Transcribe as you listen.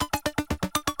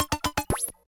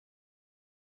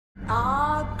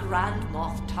Grand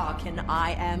Moff Tarkin,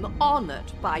 I am honored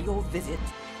by your visit.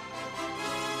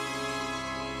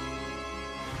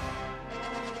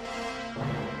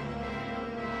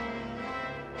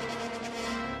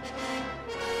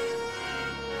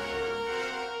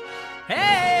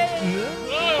 Hey!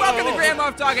 Welcome to Grand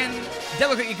Moff Talking,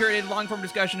 delicately curated long-form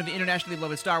discussion of the internationally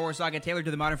beloved Star Wars saga tailored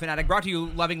to the modern fanatic, brought to you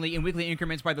lovingly in weekly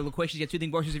increments by the loquacious yet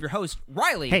soothing voices of your host,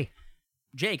 Riley. Hey.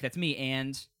 Jake, that's me,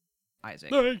 and Isaac.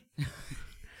 Hey.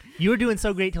 You were doing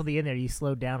so great till the end there. You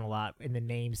slowed down a lot in the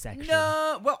name section.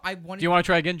 No, well, I wanted Do you want to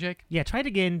try again, Jake? Yeah, try it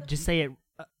again. Just say it.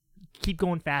 Keep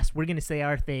going fast. We're going to say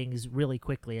our things really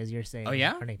quickly as you're saying Oh,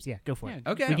 yeah? our names. Yeah, go for it.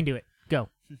 Okay. We can do it. Go.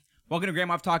 Welcome to Grand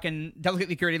Moff Talking,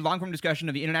 delicately curated long-form discussion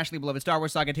of the internationally beloved Star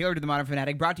Wars saga tailored to the modern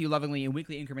fanatic, brought to you lovingly in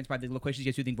weekly increments by the loquacious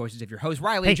yet soothing voices of your host,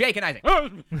 Riley, Hey. Jake, and Isaac.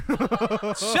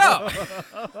 So,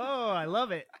 Oh, I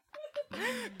love it.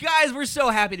 guys, we're so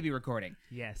happy to be recording.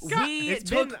 Yes. It's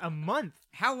been took a month.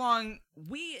 how long?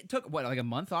 We took, like a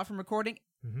month off from recording?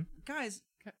 Mhm. Guys,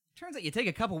 turns out you take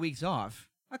a couple weeks off.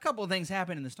 A couple of things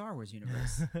happen in the Star Wars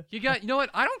universe. You know what?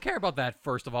 I don't care about that,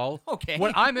 first of all. Okay.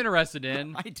 What I'm interested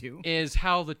in I do. is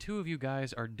how the two of you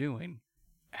guys are doing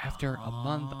after a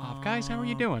month off. Guys, how are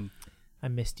you doing? I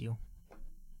missed you.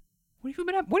 What have you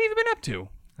been up? What have you been up to?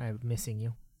 I'm missing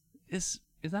you. Is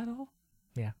that all?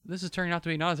 Yeah. This is turning out to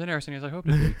be not as interesting as I hoped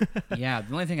it would be. Yeah,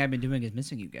 the only thing I've been doing is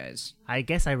missing you guys. I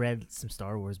guess I read some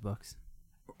Star Wars books.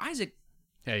 Isaac,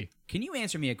 Hey, can you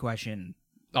answer me a question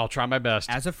I'll try my best.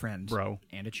 as a friend, Bro.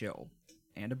 and a chill,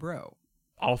 and a bro?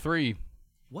 All three.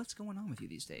 What's going on with you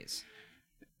these days?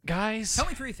 Guys, Tell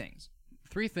me three things.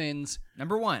 three things.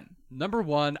 Number one. Number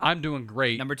one, I'm doing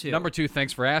great. Number two. Number two,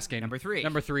 thanks for asking. Number three.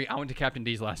 Number three, I went to Captain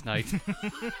D's last night.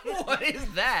 What is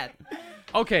that?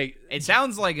 Okay, It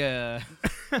sounds like a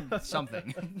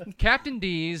something. Captain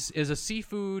D's is a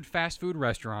seafood fast food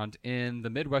restaurant in the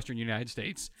Midwestern United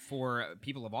States. For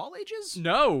people of all ages?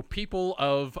 No, people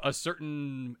of a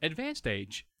certain advanced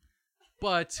age.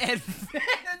 But And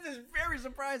this is very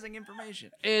surprising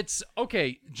information. it's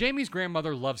okay. Jamie's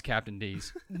grandmother loves Captain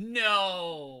D's.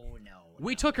 No.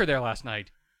 We took her there last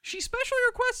night. She specially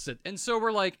requests it. And so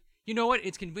we're like, you know what?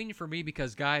 It's convenient for me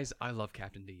because, guys, I love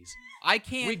Captain D's. I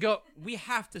can't. We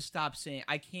have to stop saying.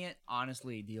 I can't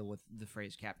honestly deal with the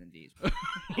phrase Captain D's.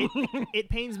 It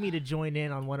pains me to join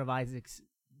in on one of Isaac's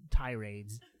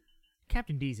tirades.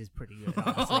 Captain D's is pretty good,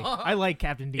 honestly. I like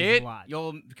Captain D's a lot.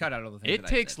 You'll cut out all the things. It that I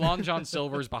takes said. Long John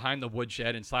Silver's behind the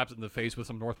woodshed and slaps it in the face with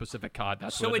some North Pacific cod.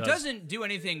 That's So what it it does. doesn't do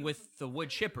anything with the wood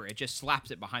chipper. It just slaps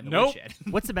it behind the Nope. woodshed.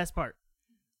 What's the best part?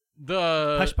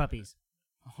 The Hush puppies.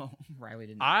 Oh, Riley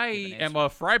didn't. I give an am answer. a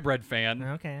fry bread fan.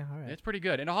 Okay, all right. It's pretty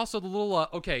good. And also the little,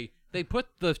 they put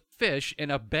the fish in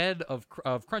a bed of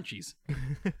crunchies.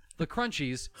 The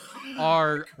crunchies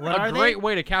are What a are great they?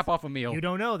 way to cap off a meal. You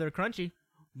don't know. They're crunchy.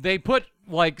 They put,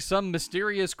 like, some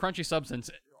mysterious crunchy substance.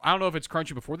 I don't know if it's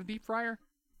crunchy before the deep fryer,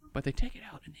 but they take it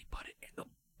out and they put it in the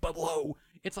below.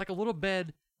 It's like a little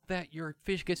bed that your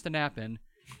fish gets to nap in,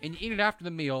 and you eat it after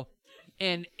the meal,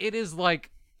 and it is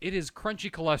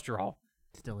crunchy cholesterol.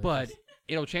 It's delicious. But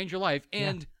it'll change your life.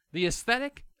 And the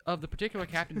aesthetic of the particular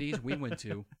Captain D's we went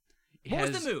to What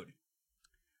was the mood?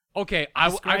 Okay,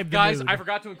 Describe the guys, mood. I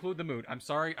forgot to include the mood. I'm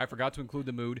sorry, I forgot to include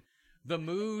the mood. The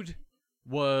mood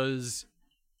was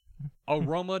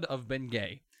aroma of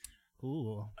Bengay.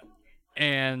 Ooh.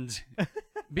 And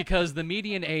because the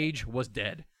median age was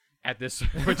dead at this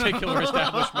particular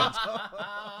establishment.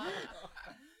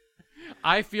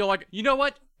 I feel like, you know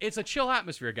what? It's a chill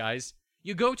atmosphere, guys.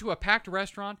 You go to a packed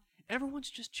restaurant, everyone's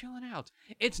just chilling out.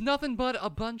 It's nothing but a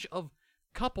bunch of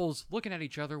couples looking at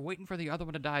each other, waiting for the other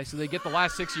one to die so they get the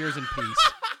last 6 years in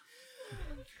peace.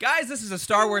 Guys, this is a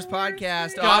Star Wars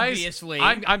podcast, Guys, obviously.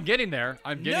 I'm getting there.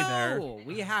 I'm getting there. No,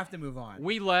 we have to move on.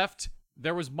 We left.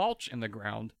 There was mulch in the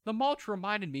ground. The mulch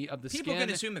reminded me of the People skin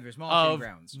can assume that there's mulch in of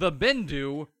grounds. the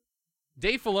Bendu.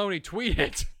 Dave Filoni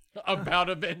tweeted about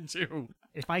a Bendu.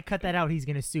 If I cut that out, he's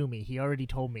going to sue me. He already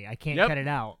told me. I can't Yep. cut it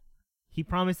out. He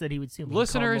promised that he would sue me. He called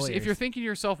Listeners, if lawyers. you're thinking to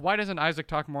yourself, why doesn't Isaac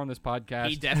talk more on this podcast?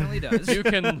 He definitely does. You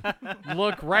can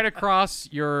look right across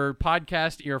your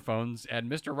podcast earphones at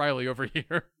Mr. Riley over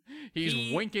here. He's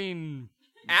He- winking.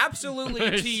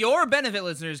 Absolutely, to your benefit,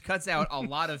 listeners, cuts out a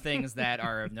lot of things that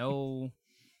are of no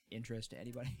interest to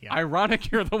anybody. Yeah.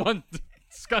 Ironic, you're the one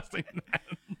discussing that.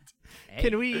 Hey,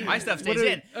 Can we? My stuff what stays are-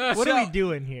 in. What So- are we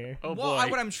doing here? Oh, Well, boy.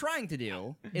 what I'm trying to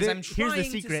do is I'm trying Here's the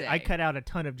secret. to say, I cut out a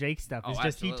ton of Jake's stuff. It's Oh,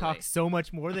 just he absolutely. talks so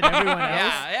much more than everyone else.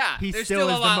 Yeah. He There's still still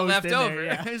is a the lot most left in there, over.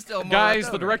 yeah. There's still more Guys,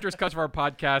 left the over. director's cuts of our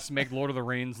podcast make Lord of the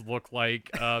Rings look like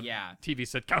a Yeah. TV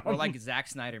sitcom. We're like Zack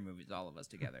Snyder movies, all of us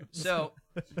together. So,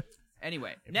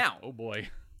 anyway, now oh boy.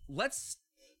 let's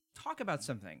talk about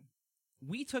something.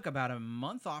 We took about a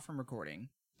month off from recording.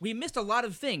 We missed a lot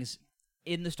of things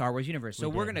in the Star Wars universe, so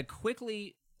we're going to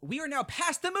quickly... We are now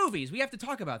past the movies. We have to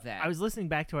talk about that. I was listening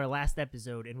back to our last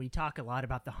episode, and we talk a lot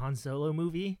about the Han Solo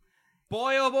movie.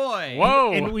 Boy, oh boy.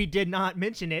 Whoa! And we did not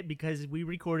mention it because we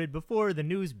recorded before the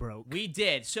news broke. We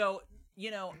did. So,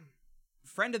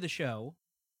 friend of the show...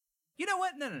 You know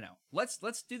what? No. Let's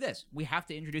do this. We have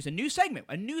to introduce a new segment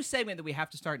that we have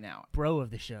to start now. Bro of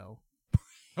the show.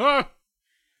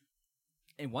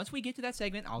 And once we get to that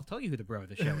segment, I'll tell you who the bro of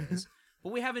the show is.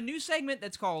 But we have a new segment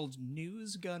that's called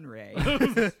News Gunray.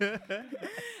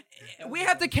 We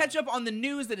have to catch up on the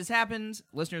news that has happened.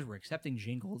 Listeners, we're accepting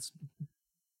jingles.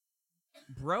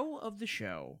 Bro of the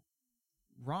show,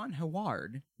 Ron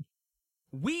Howard.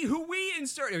 You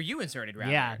inserted,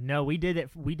 rather. Yeah, no, we did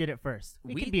it. We did it first.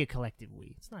 It We- could be a collective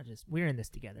we. It's not just we're in this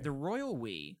together. The royal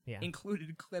we Yeah.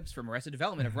 included clips from Arrested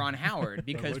Development of Ron Howard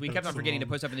because we kept on forgetting to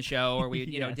put stuff in the show, or we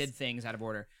Yes. did things out of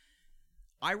order.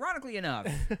 Ironically enough,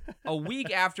 a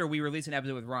week after we released an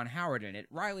episode with Ron Howard in it,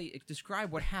 Riley,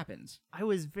 describe what happens. I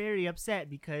was very upset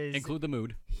because Include the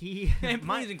mood. he. And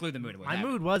please include the mood. of what My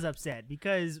happened. mood was upset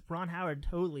because Ron Howard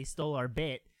totally stole our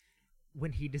bit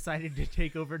when he decided to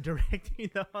take over directing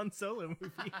the Han Solo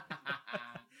movie.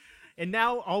 And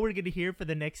now all we're going to hear for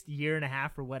the next year and a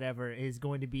half or whatever is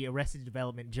going to be Arrested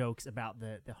Development jokes about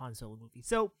the Han Solo movie.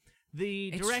 So the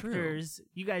It's directors,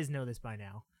 you guys know this by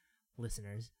now,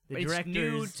 listeners. The It's directors,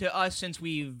 new to us since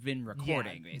we've been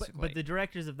recording, yeah, basically. But the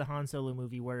directors of the Han Solo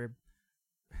movie were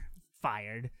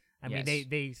fired. I mean, Yes.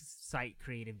 they cite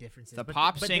creative differences. the but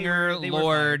pop they singer, were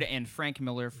Lord, fired. and Frank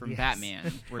Miller from Yes.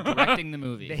 Batman were directing the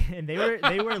movie.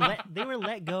 They were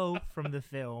let go from the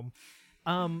film.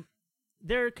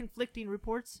 There are conflicting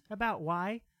reports about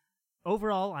why.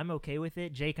 Overall, I'm okay with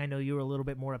it. Jake, I know you were a little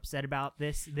bit more upset about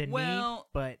this than me,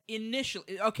 but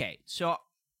Initially, okay, so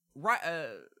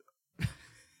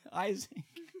Isaac,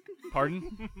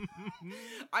 Pardon?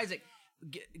 Isaac,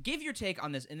 give your take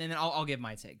on this, and then I'll give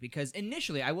my take, because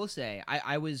initially, I will say, I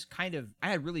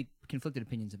had really conflicted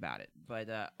opinions about it. But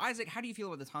Isaac, how do you feel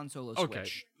about this Han Solo switch? Okay.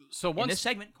 So In once this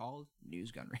segment called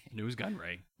News Gun Ray. News Gun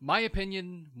Ray. My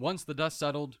opinion, once the dust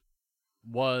settled,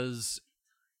 was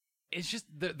it's just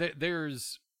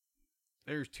there's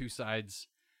two sides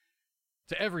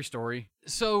to every story.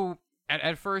 So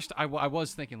at first, I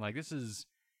was thinking like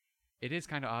it is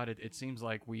kind of odd. It seems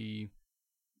like it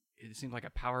seemed like a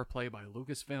power play by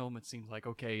Lucasfilm. It seems like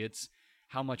okay, it's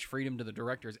how much freedom do the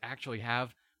directors actually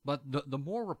have. But the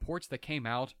more reports that came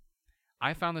out,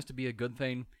 I found this to be a good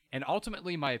thing. And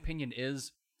ultimately, my opinion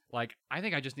is, like, I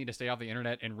think I just need to stay off the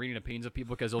internet and reading opinions of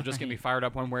people because it'll just get me fired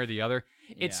up one way or the other.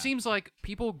 Yeah. It seems like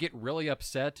people get really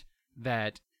upset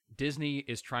that Disney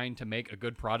is trying to make a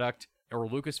good product, or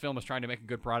Lucasfilm is trying to make a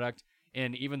good product.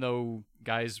 And even though,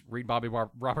 guys, read Bobby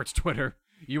Roberts' Twitter,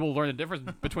 you will learn the difference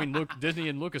between Disney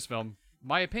and Lucasfilm.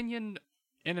 My opinion,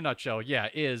 in a nutshell, yeah,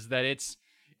 is that it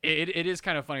is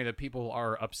kind of funny that people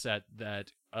are upset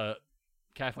that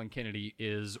Kathleen Kennedy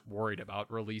is worried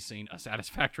about releasing a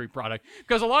satisfactory product,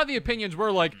 because a lot of the opinions were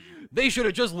like, they should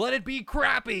have just let it be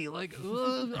crappy. Like,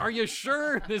 are you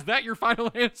sure? Is that your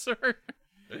final answer?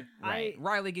 Right.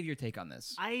 Riley, give your take on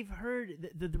this. I've heard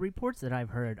the reports that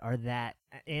I've heard are that,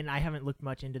 and I haven't looked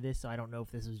much into this, so I don't know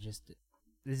if this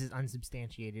is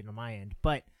unsubstantiated on my end.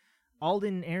 But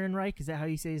Alden Ehrenreich, is that how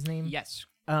you say his name? Yes.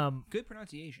 Good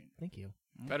pronunciation. Thank you.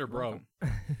 Better, bro.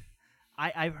 Welcome.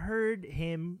 I've heard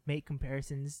him make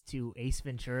comparisons to Ace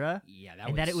Ventura. Yeah,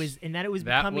 that it was That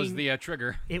becoming, was the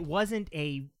trigger. It wasn't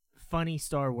a funny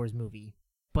Star Wars movie,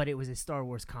 but it was a Star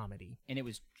Wars comedy. And it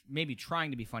was maybe trying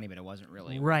to be funny, but it wasn't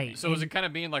really. Right. So is it kind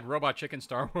of being like Robot Chicken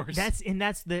Star Wars? That's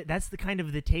the kind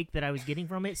of the take that I was getting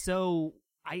from it. So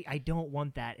I don't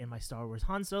want that in my Star Wars.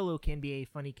 Han Solo can be a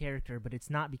funny character, but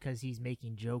it's not because he's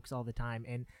making jokes all the time.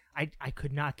 And I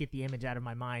could not get the image out of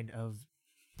my mind of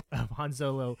Han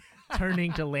Solo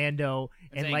turning to Lando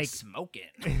and Saying, like smoke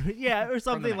it. yeah, or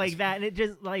something like mask. that. And it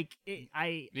just like the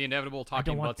inevitable I don't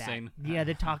talking want butt that. scene. Yeah,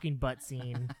 the talking butt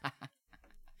scene.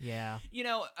 Yeah. You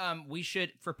know, we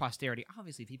should, for posterity,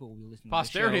 obviously people will be listening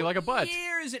Posterity, to the show like a butt.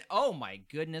 years and, oh my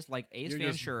goodness, like Ace You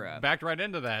just Ventura. backed right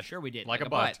into that. Sure we did. Like a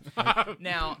butt.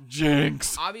 Now,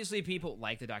 Jinx. obviously people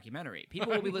like the documentary.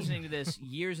 People will be listening to this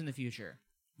years in the future.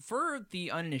 For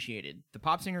the uninitiated, the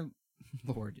pop singer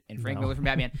Lord and Frank Miller from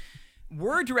Batman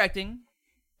were directing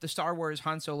the Star Wars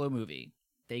Han Solo movie.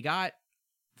 They got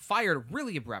fired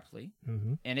really abruptly,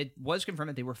 and it was confirmed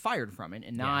that they were fired from it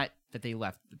and not that they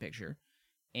left the picture.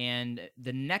 And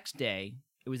the next day,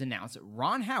 it was announced that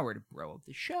Ron Howard, bro of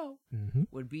the show,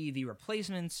 would be the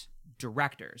replacement's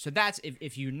director. So that's,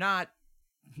 if you're not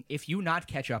if you not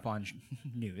catch up on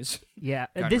news. Yeah,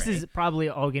 Gun this Ray. is probably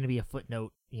all going to be a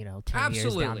footnote, 10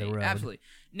 years down the road. Absolutely.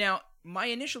 Now, my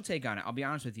initial take on it, I'll be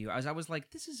honest with you, I was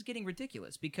like, this is getting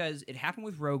ridiculous because it happened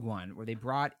with Rogue One, where they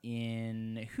brought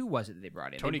in, who was it that they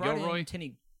brought in? Tony They brought Gilroy? in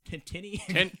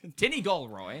Tinny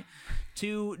Gilroy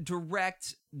to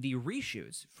direct the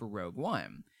reshoots for Rogue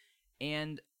One,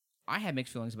 and I had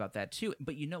mixed feelings about that too.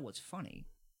 But you know what's funny?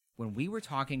 When we were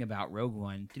talking about Rogue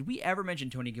One, did we ever mention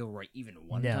Tony Gilroy even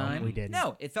one No, time? we didn't.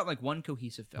 No, it felt like one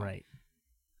cohesive film. Right.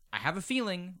 I have a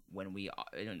feeling when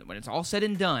it's all said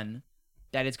and done,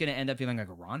 that it's going to end up feeling like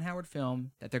a Ron Howard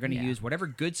film, that they're going to Yeah. use whatever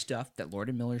good stuff that Lord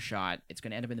and Miller shot, it's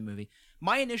going to end up in the movie.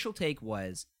 My initial take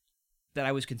was that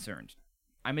I was concerned.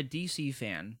 I'm a DC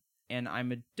fan, and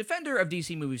I'm a defender of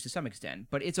DC movies to some extent,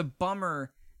 but it's a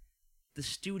bummer, the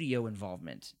studio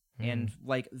involvement and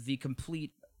like the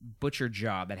complete butcher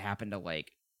job that happened to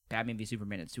like Batman v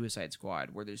Superman and Suicide Squad,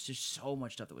 where there's just so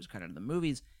much stuff that was cut out of the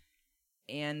movies,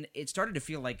 and it started to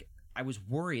feel like I was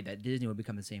worried that Disney would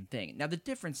become the same thing. Now the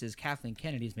difference is Kathleen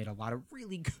Kennedy's made a lot of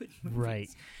really good movies, Right.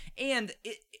 and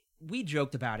we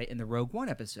joked about it in the Rogue One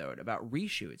episode about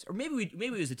reshoots, or maybe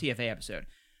it was the TFA episode.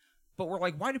 But we're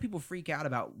like, why do people freak out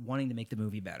about wanting to make the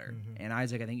movie better? And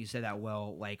Isaac, I think you said that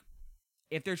well. Like,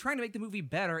 if they're trying to make the movie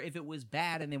better, if it was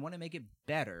bad and they want to make it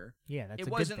better, Yeah, that's a it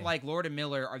good wasn't thing. like Lord and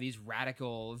Miller are these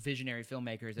radical visionary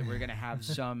filmmakers that we're going to have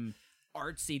some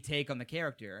artsy take on the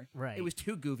character. Right. It was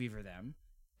too goofy for them.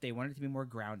 They wanted it to be more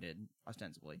grounded,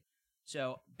 ostensibly.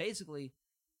 So basically,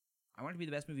 I want it to be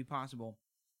the best movie possible.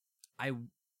 I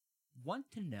want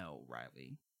to know,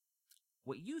 Riley,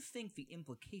 what you think the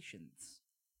implications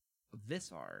of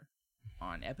this are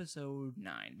on episode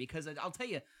 9, because I'll tell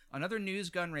you another news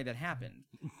gun ray that happened.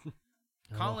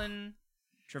 Colin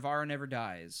Trevorrow Never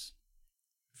Dies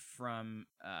from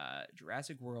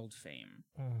Jurassic World fame.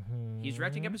 He's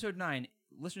directing episode 9.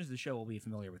 Listeners of the show will be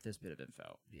familiar with this bit of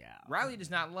info. Yeah. Riley does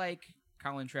not like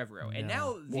Colin Trevorrow, and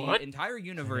now No. the What? entire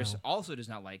universe No. also does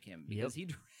not like him because he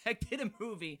directed a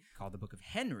movie called The Book of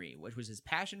Henry, which was his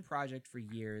passion project for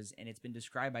years, and it's been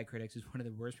described by critics as one of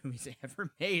the worst movies they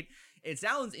ever made. It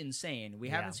sounds insane. We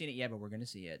haven't seen it yet, but we're going to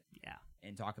see it Yeah.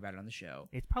 and talk about it on the show.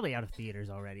 It's probably out of theaters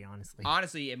already, honestly.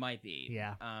 Honestly, it might be.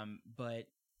 Yeah. But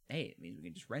hey, it means we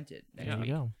can just rent it next there you week.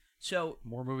 go. So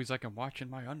More movies I can watch in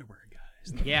my underwear,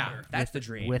 guys. yeah, that's the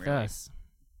dream. With really. us.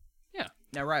 Yeah.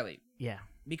 Now, Riley, Yeah.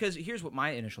 because here's what my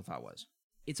initial thought was.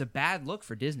 It's a bad look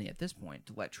for Disney at this point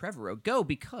to let Trevorrow go,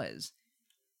 because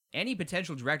any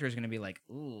potential director is going to be like,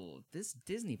 ooh, this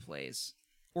Disney place,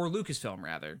 or Lucasfilm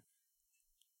rather,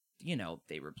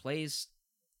 they replaced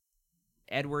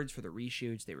Edwards for the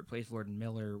reshoots, they replaced Lord and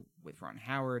Miller with Ron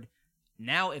Howard.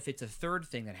 Now, if it's a third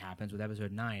thing that happens with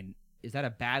episode 9, is that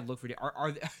a bad look for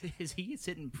is he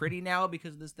sitting pretty now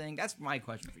because of this thing? That's my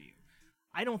question for you.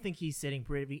 I don't think he's sitting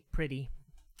privy.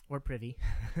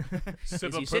 Is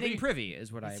he sitting privy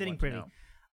is what I He's sitting want privy. to know.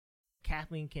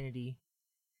 Kathleen Kennedy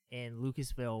and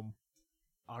Lucasfilm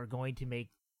are going to make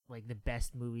like the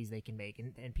best movies they can make,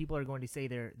 and people are going to say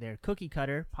they're cookie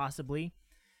cutter, possibly.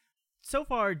 So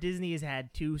far, Disney has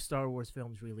had 2 Star Wars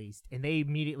films released, and they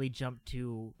immediately jumped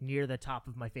to near the top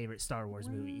of my favorite Star Wars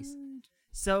movies.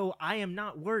 So I am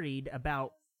not worried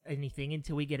about anything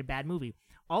until we get a bad movie.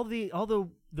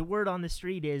 Although the word on the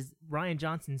street is Rian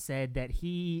Johnson said that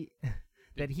he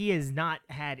has not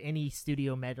had any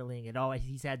studio meddling at all.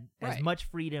 He's had as Right. much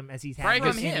freedom as he's had. Right,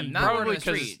 with from any him, not movie. word on Probably the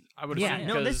because street. I would Yeah, assume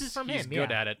no, this 'cause is from he's him, good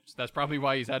yeah. at it. So that's probably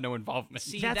why he's had no involvement.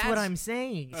 See, That's that's what I'm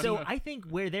saying. So Yeah. I think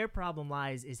where their problem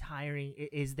lies is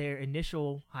their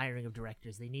initial hiring of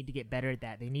directors. They need to get better at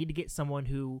that. They need to get someone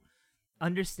who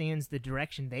understands the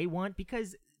direction they want,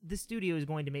 because the studio is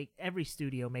going to every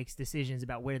studio makes decisions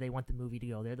about where they want the movie to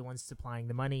go. They're the ones supplying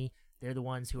the money. They're the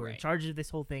ones who are in Right. charge of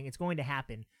this whole thing. It's going to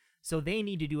happen. So they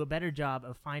need to do a better job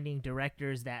of finding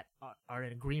directors that are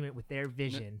in agreement with their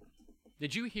vision.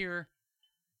 Did you hear?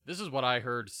 This is what I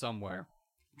heard somewhere.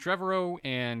 Trevorrow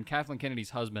and Kathleen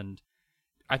Kennedy's husband,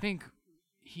 I think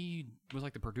he was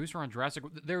like the producer on Jurassic.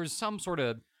 There's some sort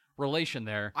of relation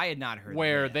there I had not heard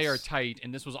where this. they are tight,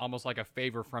 and this was almost like a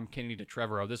favor from Kennedy to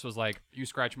Trevorrow. This was like, you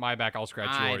scratch my back, I'll scratch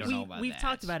I yours. don't know about We've that.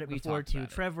 talked about it We've before talked too.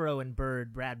 about it. Trevorrow and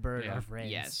Brad Bird Yeah. are friends.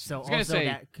 Yes. So I was gonna also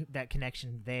say- that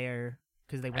connection there,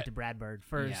 because they went to Brad Bird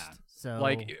first. Yeah. So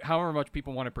Like, however much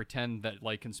people want to pretend that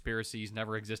like conspiracies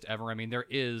never exist ever, I mean, there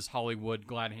is Hollywood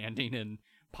glad handing and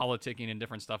politicking and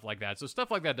different stuff like that. So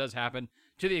stuff like that does happen.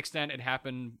 To the extent it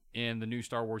happened in the new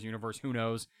Star Wars universe, who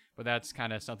knows? But that's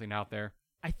kind of something out there.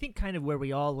 I think kind of where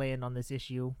we all land on this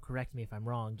issue, correct me if I'm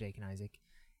wrong, Jake and Isaac,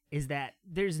 is that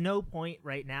there's no point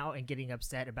right now in getting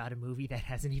upset about a movie that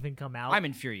hasn't even come out. I'm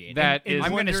infuriated. That And is-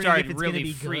 I'm going to wondering start if it's really gonna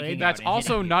be freaking good. out. That's and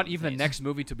also hitting not people in even the face. next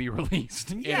movie to be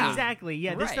released. Yeah. Exactly.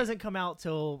 Yeah, this Right. doesn't come out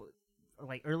till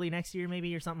like early next year,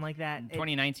 maybe, or something like that.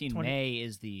 2019 20 May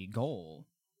is the goal.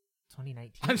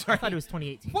 2019. I'm sorry. I thought it was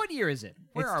 2018. What year is it?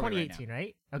 Where it's are we 2018,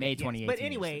 right? Okay, May yes. 2018 But is the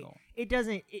anyway, goal. it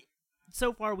doesn't.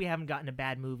 So far, we haven't gotten a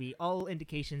bad movie. All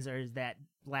indications are that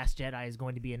Last Jedi is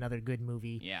going to be another good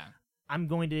movie. Yeah. I'm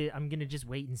gonna just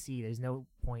wait and see. There's no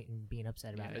point in being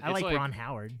upset about Yeah, it. I it's like like- Ron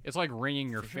Howard. It's like wringing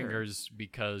your For sure. fingers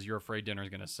because you're afraid dinner's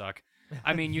gonna suck.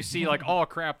 I mean, you see like, oh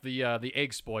crap, the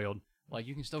egg's spoiled. Like,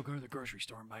 you can still go to the grocery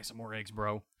store and buy some more eggs,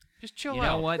 bro. Just chill You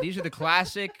out. know what? These are the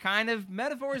classic kind of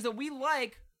metaphors that we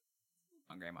like.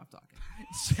 On Grandma talking.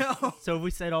 So, So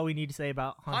we said all we need to say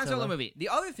about Han Solo movie. The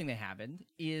other thing that happened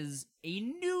is a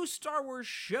new Star Wars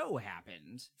show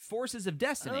happened, Forces of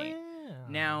Destiny. Oh, yeah.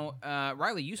 Now,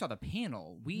 Riley, you saw the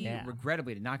panel. We Yeah.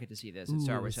 regrettably did not get to see this at Ooh,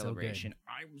 Star it Wars was so good. Celebration.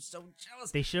 I was so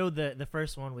jealous. They showed the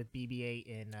first one with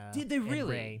BB-8 and Did they and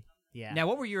really? Rey. Yeah. Now,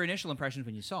 what were your initial impressions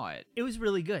when you saw it? It was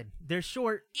really good. They're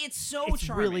short. It's so It's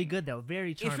charming. really good though.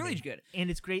 Very charming. It's really good.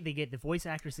 And it's great they get the voice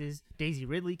actresses. Daisy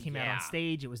Ridley came out Yeah. on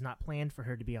stage. It was not planned for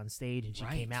her to be on stage, and she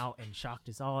came Right. out and shocked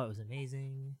us all. It was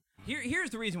amazing. Here's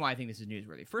the reason why I think this is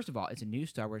newsworthy. First of all, it's a new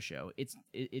Star Wars show.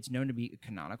 It's known to be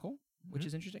canonical, which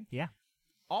is interesting. Yeah.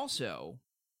 Also,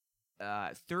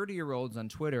 30-year-olds on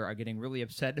Twitter are getting really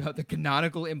upset about the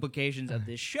canonical implications of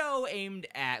this show aimed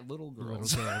at little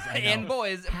girls, I and know.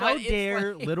 boys. How but it's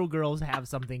dare like- little girls have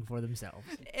something for themselves?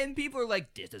 And people are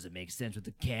like, this doesn't make sense with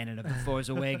the canon of The Force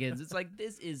Awakens. It's like,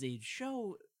 this is a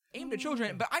show aimed at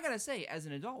children. But I gotta say, as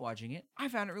an adult watching it, I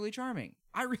found it really charming.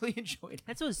 I really enjoyed it.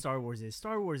 That's what Star Wars is.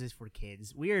 Star Wars is for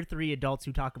kids. We are three adults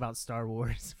who talk about Star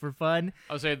Wars for fun.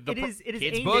 I would say the It is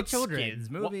Kids aimed books, at children. kids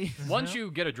movies. once you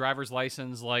get a driver's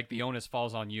license, like the onus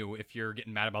falls on you if you're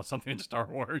getting mad about something in Star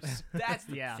Wars. That's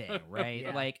the Yeah. thing, right?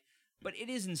 Yeah. Like, but it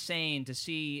is insane to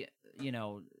see,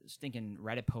 stinking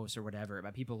Reddit posts or whatever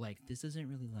about people like, this doesn't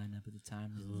really line up with the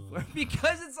time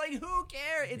because it's like, who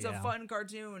cares? It's a Yeah. fun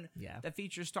cartoon Yeah. that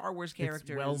features Star Wars characters.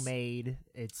 It's well made.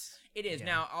 It is. yeah.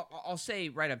 Now, I'll say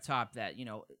right up top that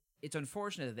it's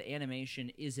unfortunate that the animation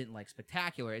isn't like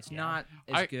spectacular. It's not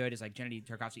as good as like Gennady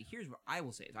Tartakovsky. Here's what I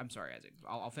will say. I'm sorry, Isaac.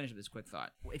 I'll finish with this quick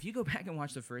thought. If you go back and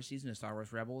watch the first season of Star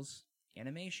Wars Rebels,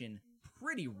 animation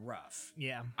pretty rough.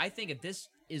 Yeah. I think if this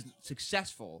is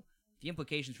successful, the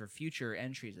implications for future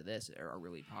entries of this are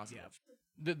really positive.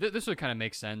 This would kind of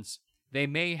make sense. They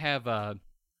may have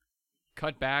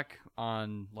cut back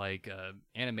on like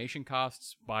animation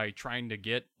costs by trying to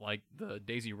get like the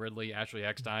Daisy Ridley, Ashley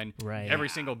Eckstein, Right. every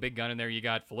single big gun in there. You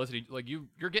got Felicity. Like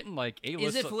you're getting like A-list.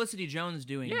 Is it Felicity Jones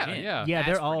doing Yeah, Jyn? yeah. Yeah, That's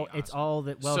they're all. pretty It's awesome. all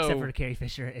that. Well, So- except for Carrie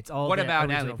Fisher, it's all. What the about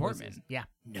original Natalie Portman? voices. Yeah.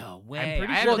 No way.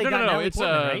 pretty I sure Well, they no, got no, no. Natalie It's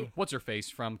Portman, right? what's her face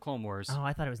from Clone Wars. Oh,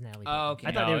 I thought it was Natalie. Oh, Portman. okay.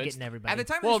 I thought No, they were it's- getting everybody. At the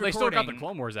time of Well, this they still got the recording-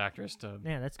 Clone Wars actress to.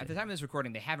 Yeah, that's At good. the time of this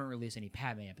recording, they haven't released any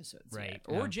Padme episodes Right. yet.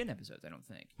 Or Yeah. Jin episodes, I don't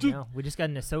think. No, we just got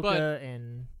an Ahsoka But-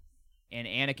 and And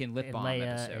Anakin lip balm Leia.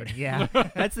 episode. And, yeah,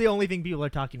 that's the only thing people are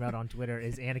talking about on Twitter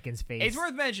is Anakin's face. It's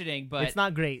worth mentioning, but It's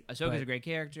not great. Ahsoka's but a great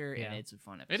character, yeah. and it's a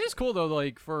fun episode. It is cool though.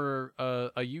 Like for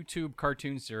a YouTube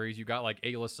cartoon series, you got like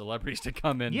A-list celebrities to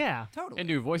come in. Yeah. Totally. And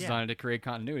do voices Yeah. on it to create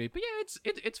continuity. But yeah,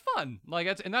 it's fun.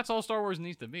 Like that's all Star Wars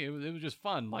needs to be. It was just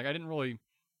fun. Like I didn't really.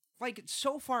 Like,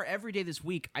 so far, every day this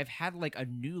week, I've had, like, a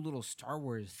new little Star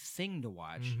Wars thing to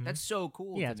watch. Mhm. That's so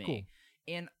cool Yeah, to it's me. cool.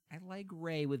 And I like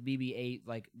Ray with BB-8.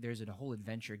 Like, there's a whole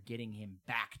adventure getting him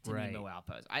back to Right. Nemo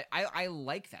Outpost. I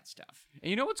like that stuff.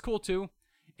 And you know what's cool too,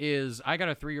 is I got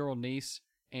a 3-year-old niece,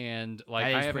 and like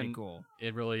That I is haven't. pretty cool.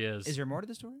 It really is. Is there more to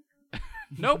the story?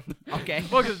 Nope. Okay.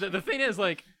 Well, 'cause the thing is,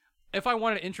 like, if I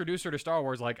wanted to introduce her to Star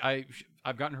Wars, like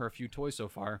I've gotten her a few toys so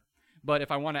far, but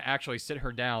if I want to actually sit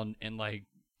her down and like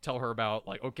tell her about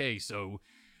like, okay, so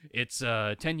it's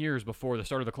 10 years before the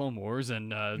start of the Clone Wars,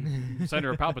 and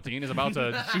Senator Palpatine is about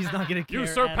to She's not gonna care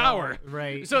usurp at power. all.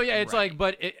 Right. So yeah, it's Right. like,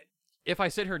 but if I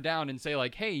sit her down and say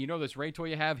like, hey, you know this Rey toy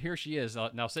you have? Here she is.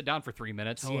 Now sit down for 3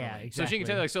 minutes. Yeah, Totally. So she can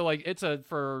tell exactly. like, so like it's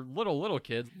for little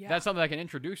kids. Yeah. That's something I can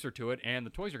introduce her to it, and the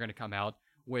toys are going to come out,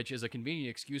 which is a convenient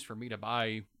excuse for me to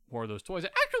buy more of those toys. They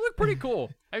actually look pretty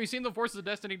cool. Have you seen the Forces of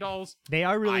Destiny dolls? They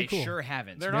are really I cool. sure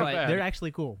haven't. They're not but bad. They're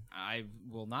actually cool. I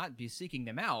will not be seeking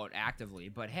them out actively,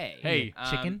 but hey. Hey,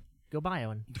 Chicken, go buy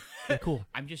one. They're cool.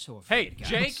 I'm just so Hey, afraid, guys.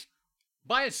 Jake,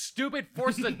 buy a stupid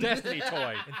Forces of Destiny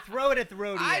toy. And throw it at the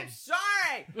rodeo. I'm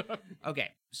sorry. Okay,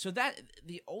 so that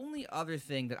the only other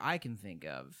thing that I can think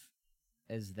of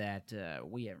is that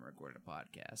we haven't recorded a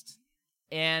podcast,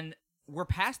 and we're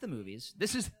past the movies.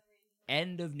 This is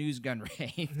end of News Gun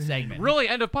Ray segment. Really,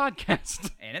 end of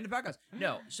podcast. And end of podcast.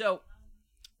 No, so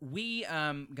we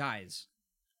guys,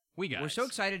 we're so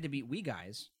excited to be We're and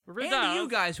guys. you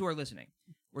guys who are listening.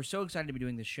 We're so excited to be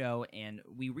doing this show, and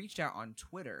we reached out on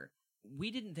Twitter.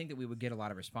 We didn't think that we would get a lot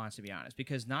of response, to be honest,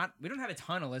 because we don't have a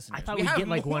ton of listeners. I thought we we'd have get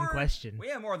like one more- question. We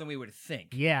have more than we would think.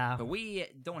 Yeah. But we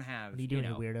don't have. What are you doing,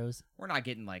 know, you weirdos? We're not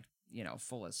getting like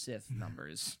full of Sith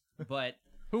numbers, but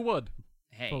Who would?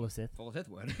 hey, Full of Sith. Full of Sith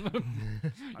would.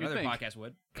 Another think. podcast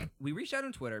would. We reached out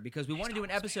on Twitter because we want to do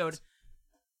an episode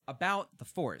about the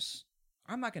Force.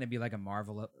 I'm not going to be like a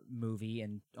Marvel movie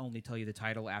and only tell you the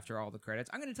title after all the credits.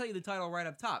 I'm going to tell you the title right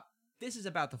up top. This is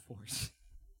about the Force.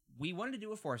 We wanted to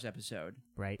do a Force episode,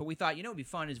 Right. but we thought, what would be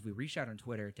fun is if we reached out on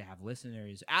Twitter to have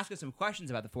listeners ask us some questions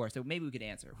about the Force that maybe we could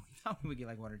answer. We thought we would get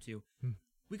like one or two.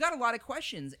 We got a lot of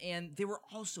questions, and they were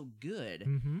all so good.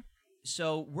 Mm-hmm.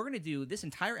 So we're going to do this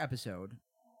entire episode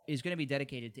is going to be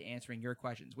dedicated to answering your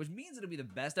questions, which means it'll be the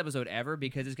best episode ever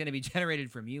because it's going to be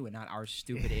generated from you and not our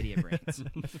stupid idiot brains.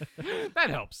 That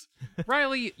helps.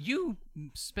 Riley, you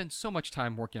spent so much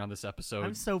time working on this episode.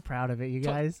 I'm so proud of it, you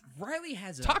guys. Riley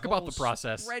has a Talk about whole the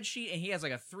process. spreadsheet, and he has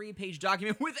like a 3-page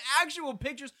document with actual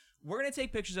pictures. We're going to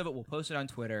take pictures of it. We'll post it on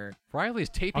Twitter. Riley is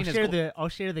taping I'll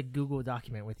share the Google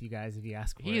document with you guys if you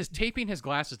ask for it. He is taping his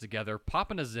glasses together,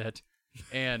 popping a zit,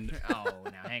 and Oh,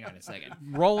 now hang on a second.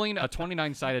 rolling a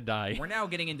 29-sided die. We're now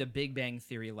getting into Big Bang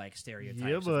Theory like stereotypes.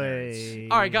 Yeah, of nerds.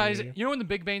 boy. All right, guys, you know in the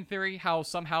Big Bang Theory how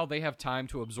somehow they have time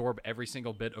to absorb every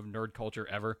single bit of nerd culture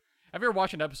ever? Have you ever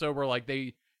watched an episode where like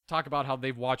they talk about how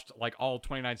they've watched like all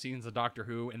 29 seasons of Doctor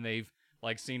Who and they've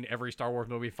like seen every Star Wars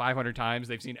movie 500 times?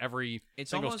 They've seen every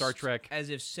It's single almost Star Trek. as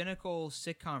if cynical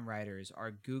sitcom writers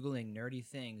are Googling nerdy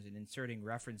things and inserting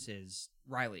references.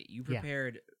 Riley, you Yeah.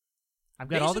 prepared I've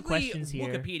got all the basically questions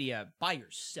here. Wikipedia by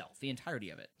yourself, the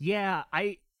entirety of it. Yeah,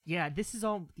 these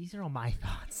are all my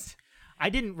thoughts. I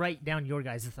didn't write down your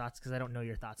guys' thoughts because I don't know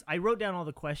your thoughts. I wrote down all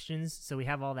the questions, so we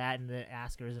have all that and the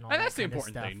askers and all And that that's the kind of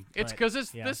important stuff, thing. It's but, because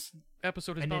this yeah. this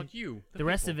episode is And about then you. The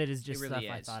rest people. of it is just really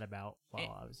stuff I is. thought about while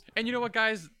I was. And you know what,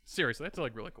 guys? Seriously, that's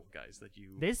like really cool, guys. That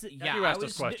you Yeah, you I asked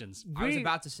was- us questions. I was We-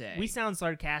 about to say We sound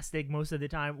sarcastic most of the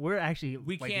time. We're actually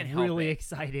We like, can't help really it.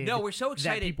 excited. No, we're so that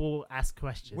excited. people ask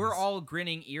questions. We're all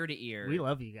grinning ear to ear. We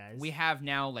love you guys. We have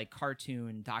now like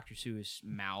cartoon Dr. Seuss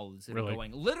mouths that Really? are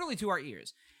going literally to our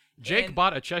ears. Jake And-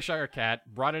 bought a Cheshire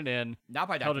cat, brought it in. Not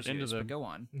by held Dr. it into Seuss, the- but go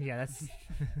on. Yeah, that's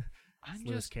I'm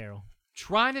Lewis just Carroll.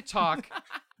 trying to talk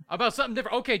about something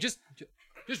different. Okay, just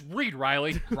read,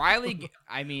 Riley. Riley,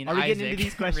 I mean, Are we Isaac, getting into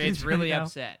these questions is really right now?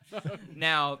 upset.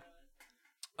 Now,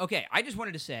 okay, I just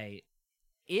wanted to say,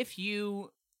 if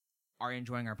you are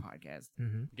enjoying our podcast,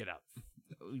 Mm-hmm. Get out.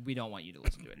 we don't want you to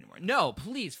listen to it anymore. No,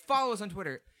 please follow us on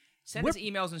Twitter. Send us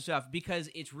emails and stuff because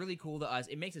it's really cool to us.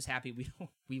 It makes us happy.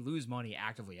 We lose money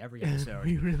actively every episode.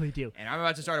 we really do. And I'm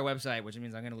about to start a website, which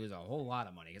means I'm going to lose a whole lot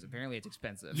of money because apparently it's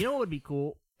expensive. You know what would be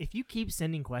cool? If you keep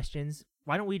sending questions,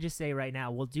 why don't we just say right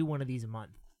now we'll do one of these a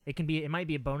month? It might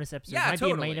be a bonus episode. Yeah, it might be a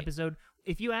totally. main episode.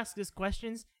 If you ask us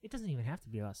questions, it doesn't even have to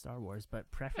be about Star Wars, but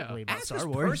preferably about Ask Star us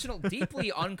Wars. personal,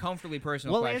 deeply uncomfortably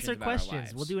personal We'll questions answer about our questions.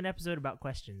 lives. We'll do an episode about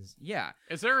questions. Yeah,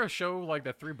 Is there a show like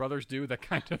that Three Brothers do that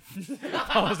kind of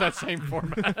follows that same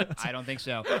format? I don't think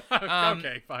so.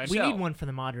 Okay, fine. We So- need one for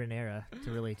the modern era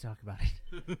to really talk about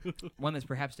it. One that's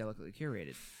perhaps delicately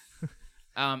curated.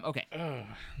 Okay,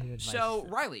 Good advice. so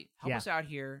Riley, help Yeah. us out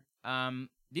here.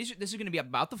 This is going to be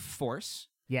about the Force,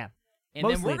 yeah, and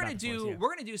then Mostly we're going about to the Force, do yeah. we're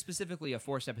going to do specifically a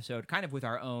Force episode, kind of with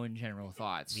our own general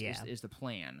thoughts. Yeah. Is the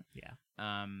plan. yeah.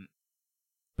 Um,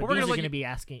 But we're these gonna are let going to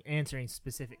you- be answering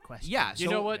specific questions. Yeah, You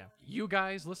so- know what? Yeah. You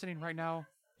guys listening right now,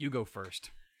 you go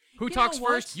first. Who You talks know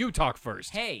what? first? You talk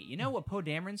first. Hey, you know what Poe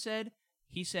Dameron said?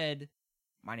 He said,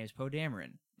 "My name is Poe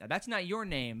Dameron." Now that's not your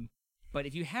name, but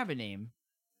if you have a name,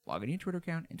 log into your Twitter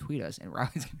account and tweet us, and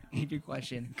Riley's going to read your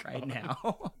question right now.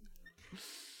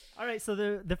 All right, so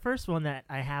the first one that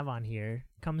I have on here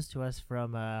comes to us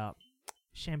from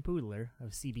Shampoodler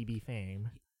of CBB fame.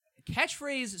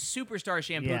 Catchphrase superstar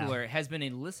Shampoodler has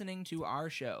been listening to our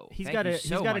show. He's Thank got you a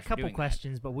so he's got a much for couple doing that.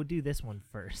 questions, but we'll do this one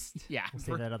first. Yeah, We'll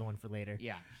save that other one for later.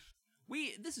 Yeah,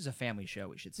 this is a family show.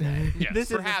 We should say. Yes.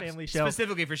 This is a Perhaps family show.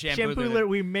 specifically for Shampoodler,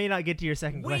 we may not get to your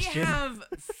second We question. have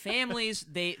families.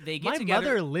 They get My together.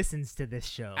 mother listens to this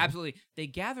show. Absolutely. They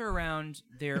gather around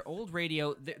their old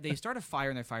radio. They start a fire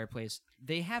in their fireplace.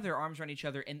 They have their arms around each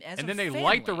other, and as And a then they family,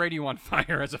 light the radio on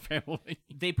fire as a family.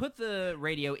 They put the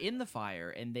radio in the fire,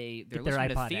 and they're Get their listening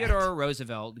to iPod Theodore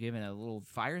Roosevelt giving a little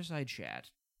fireside chat.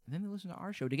 And then they listen to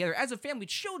our show together as a family.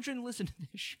 Children listen to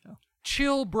this show.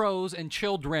 Chill bros and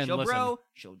children Chill listen. bro,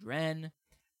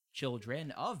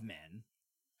 children of men.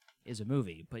 is a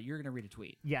movie, but you're gonna read a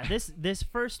tweet. Yeah, this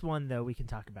first one though we can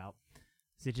talk about.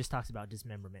 'Cause it just talks about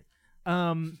dismemberment.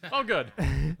 Oh, good.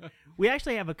 We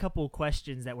actually have a couple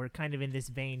questions that were kind of in this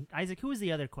vein. Isaac, who was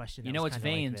the other question? You that know, was it's kinda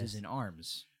like veins this? is in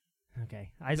arms.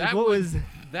 Okay, Isaac, That what was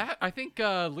that? I think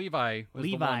Levi was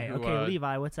the one Levi? who, Okay,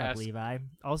 Levi, what's up, asked- Levi?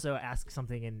 Also, ask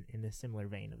something in a similar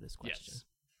vein of this question. Yes.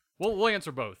 We'll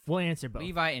answer both. We'll answer both.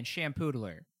 Levi and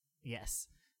Shampoodler. Yes.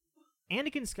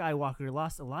 Anakin Skywalker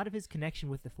lost a lot of his connection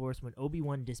with the Force when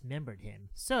Obi-Wan dismembered him.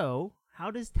 So,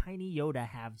 how does Tiny Yoda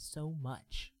have so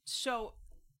much? So,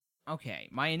 okay,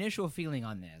 my initial feeling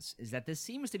on this is that this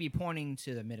seems to be pointing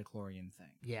to the midichlorian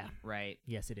thing. Yeah. Right?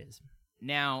 Yes, it is.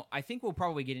 Now, I think we'll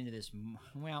probably get into this.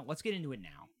 Well, let's get into it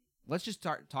now. Let's just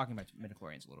start talking about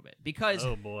midichlorians a little bit. Because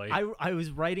Oh boy. I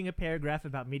was writing a paragraph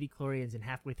about midichlorians, and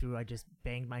halfway through I just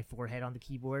banged my forehead on the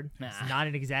keyboard. It's not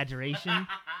an exaggeration.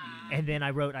 And then I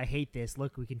wrote, I hate this.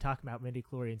 Look, we can talk about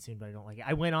midichlorians soon, but I don't like it.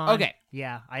 I went on. Okay.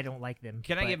 Yeah, I don't like them.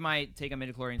 Can I but- give my take on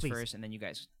midichlorians Please. first, and then you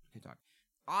guys can talk?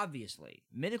 Obviously,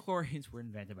 midichlorians were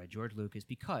invented by George Lucas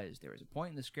because there was a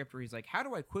point in the script where he's like, how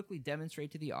do I quickly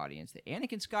demonstrate to the audience that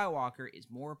Anakin Skywalker is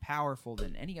more powerful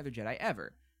than any other Jedi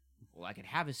ever? Well, I could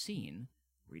have a scene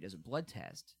where he does a blood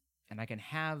test, and I can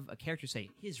have a character say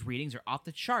his readings are off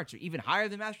the charts or even higher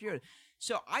than Master Yoda.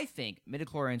 So I think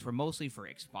midichlorians were mostly for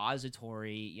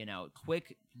expository,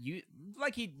 quick,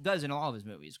 like he does in all of his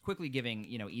movies, quickly giving,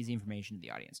 easy information to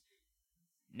the audience.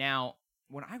 Now,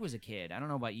 when I was a kid, I don't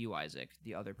know about you, Isaac,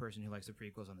 the other person who likes the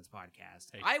prequels on this podcast.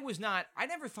 Hey. I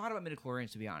never thought about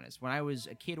midichlorians, to be honest. When I was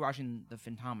a kid watching The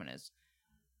Phantominus.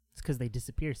 It's because they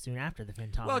disappear soon after the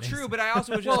Phantom. Well, true, but I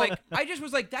also was just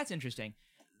like, that's interesting.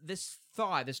 This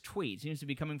tweet seems to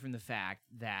be coming from the fact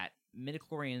that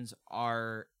midichlorians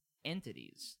are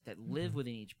entities that live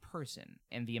within each person,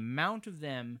 and the amount of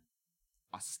them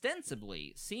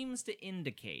ostensibly seems to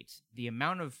indicate the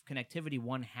amount of connectivity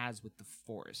one has with the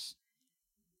Force.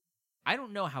 I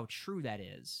don't know how true that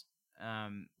is,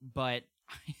 but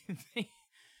I think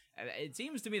it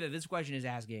seems to me that this question is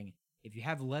asking, if you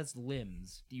have less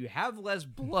limbs, do you have less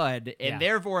blood and Yeah.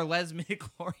 therefore less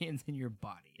midichlorians in your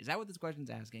body? Is that what this question's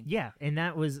asking? Yeah, and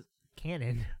that was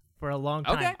canon for a long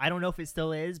time. Okay. I don't know if it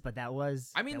still is, but that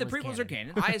was. I mean, that the was prequels are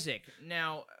canon. Isaac,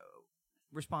 now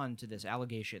respond to this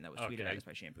allegation that was tweeted at us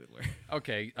by Shampoodler.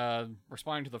 Okay,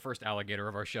 responding to the first alligator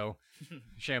of our show,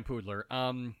 Shampoodler.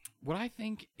 What I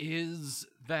think is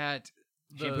that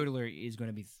Shampoodler is going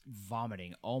to be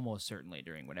vomiting almost certainly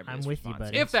during whatever I'm this with you, response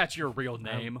buddy. is. if that's your real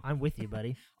name, I'm with you,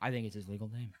 buddy. I think it's his legal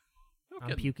name. I'm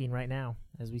kidding. puking right now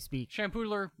as we speak.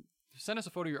 Shampoodler, send us a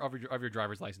photo of your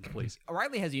driver's license, please.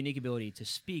 O'Reilly has the unique ability to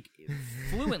speak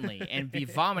fluently and be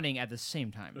vomiting at the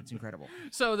same time. It's incredible.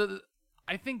 So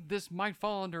I think this might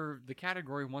fall under the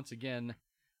category once again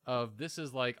of this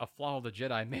is like a flaw of the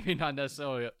Jedi, maybe not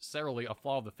necessarily a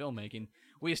flaw of the filmmaking.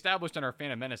 We established in our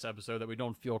Phantom Menace episode that we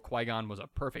don't feel Qui-Gon was a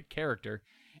perfect character,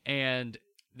 and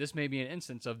this may be an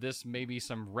instance of this maybe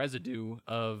some residue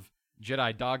of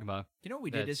Jedi dogma. You know what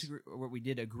we did That's- disagree, or what we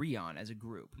did agree on as a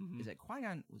group is that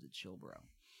Qui-Gon was a chill bro.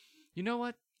 You know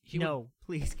what? He would- No,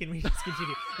 please, can we just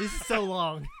continue? This is so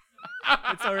long.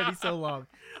 It's already so long.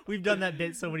 We've done that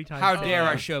bit so many times. How today. dare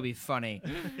our show be funny?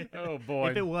 oh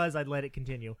boy, If it was, I'd let it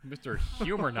continue. Mr.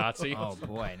 Humor Nazi. Oh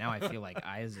boy, now I feel like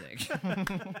Isaac.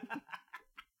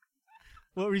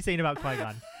 What were you saying about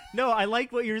Qui-Gon? No, I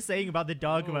like what you were saying about the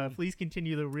dogma. Please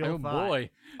continue the real Oh thought. boy,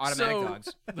 Automatic So-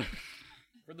 dogs.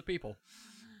 for the people.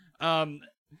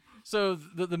 So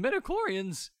the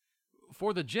midichlorians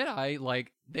for the Jedi,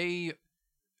 like they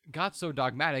got so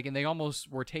dogmatic and they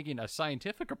almost were taking a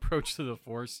scientific approach to the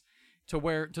Force to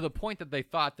the point that they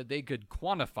thought that they could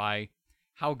quantify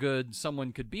how good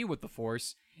someone could be with the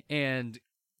Force. And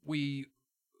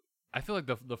I feel like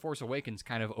the Force Awakens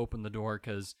kind of opened the door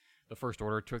because the First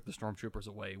Order took the Stormtroopers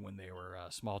away when they were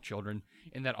small children,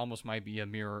 and that almost might be a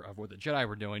mirror of what the Jedi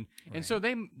were doing. And so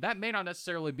that may not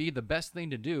necessarily be the best thing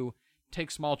to do, take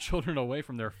small children away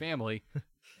from their family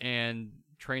and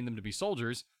train them to be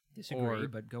soldiers. Disagree,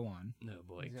 but go on. No,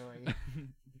 boy.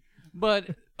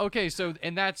 But, okay, so,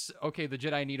 and that's, okay, the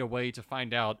Jedi need a way to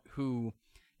find out who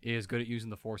is good at using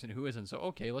the Force and who isn't. So,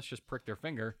 okay, let's just prick their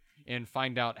finger and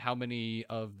find out how many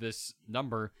of this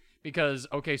number, because,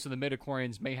 okay, so the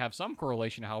midichlorians may have some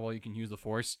correlation to how well you can use the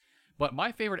Force, but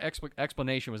my favorite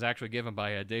explanation was actually given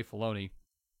by Dave Filoni,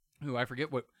 who I forget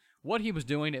what he was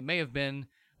doing. It may have been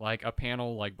like a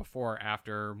panel like before or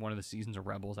after one of the seasons of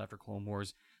Rebels, after Clone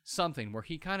Wars, something where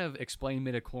he kind of explained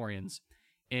midichlorians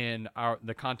in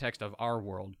the context of our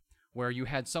world, where you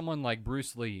had someone like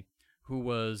Bruce Lee, who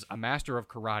was a master of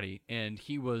karate, and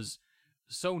he was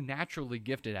so naturally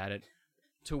gifted at it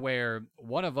to where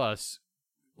one of us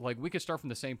like, we could start from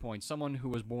the same point. Someone who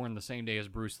was born the same day as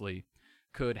Bruce Lee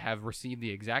could have received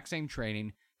the exact same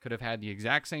training, could have had the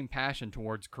exact same passion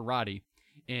towards karate,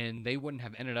 and they wouldn't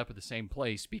have ended up at the same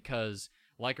place because,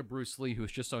 like a Bruce Lee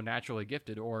who's just so naturally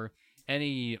gifted, or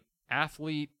any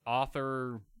athlete,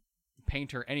 author,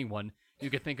 painter, anyone, you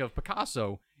could think of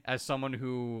Picasso as someone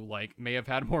who, like, may have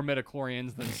had more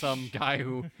midichlorians than some guy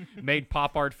who made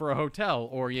pop art for a hotel,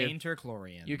 or Painter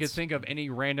chlorians. you could think of any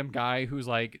random guy who's,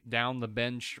 like, down the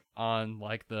bench on,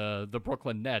 like, the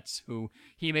Brooklyn Nets, who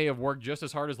he may have worked just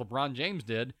as hard as LeBron James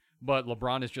did, but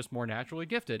LeBron is just more naturally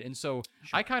gifted. And so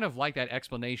I kind of like that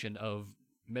explanation of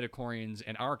midichlorians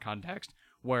in our context,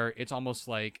 where it's almost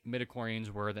like midichlorians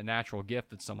were the natural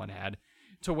gift that someone had,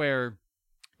 to where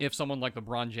if someone like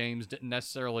LeBron James didn't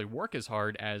necessarily work as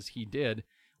hard as he did,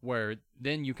 where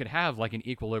then you could have like an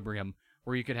equilibrium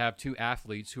where you could have two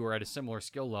athletes who are at a similar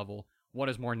skill level. One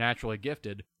is more naturally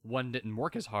gifted, one didn't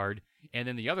work as hard, and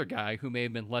then the other guy who may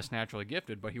have been less naturally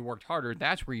gifted, but he worked harder,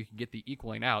 that's where you can get the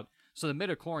equaling out. So the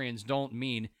midichlorians don't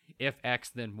mean if X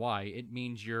then Y. It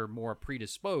means you're more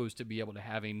predisposed to be able to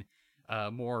having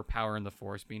more power in the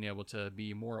Force, being able to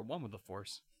be more at one with the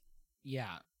Force.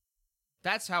 Yeah.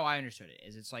 That's how I understood it,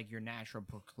 is it's like your natural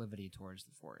proclivity towards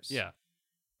the Force. Yeah.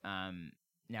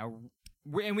 Now,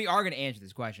 we are going to answer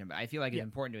this question, but I feel like it's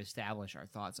important to establish our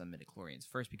thoughts on midichlorians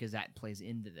first, because that plays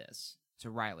into this. So,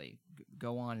 Riley,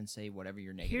 go on and say whatever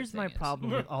your negative Here's thing my is.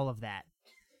 problem with all of that.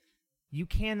 You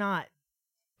cannot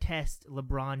test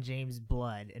LeBron James'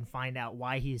 blood and find out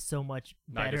why he is so much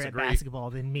I better at disagree. basketball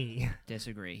than me.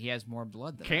 Disagree. He has more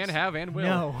blood than Can us. have and will.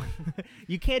 No,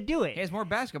 you can't do He it. has more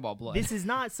basketball blood. This is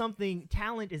not something.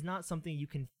 Talent is not something you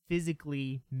can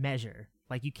physically measure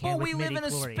like you can Oh, with we live in a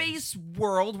midichlorians. space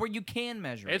world where you can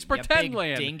measure it. It's you pretend big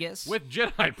land dingus. with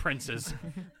Jedi princes.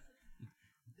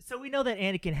 So we know that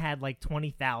Anakin had like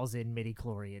 20,000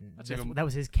 midichlorian. That's even- That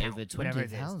was his count. Over whatever it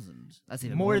is. 20,000. That's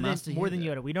even More than Master more than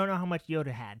Yoda. We don't know how much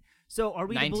Yoda had. So are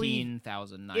we to believe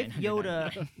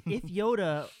 19,900. if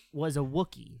Yoda was a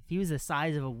Wookiee, if he was the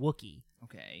size of a Wookiee,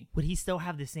 Okay. would he still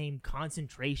have the same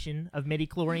concentration of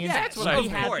midichlorians? Yes, that's what would I he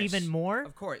think. have Of course. even more?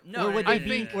 Of course. No, or would no, they no,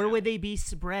 be no, no, or no. would they be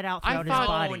spread out throughout his thought-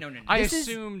 body? Oh, no, no, no. I This is-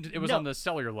 assumed it was no. on the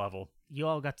cellular level. You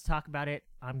all got to talk about it.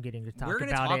 I'm getting to talk We're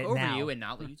gonna about talk it over now. you and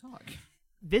not let you talk.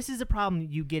 This is a problem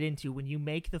you get into when you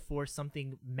make the Force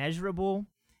something measurable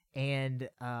and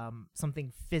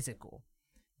something physical.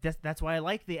 That's why I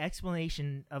like the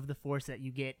explanation of the Force that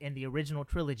you get in the original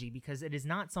trilogy, because it is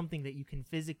not something that you can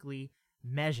physically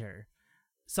measure.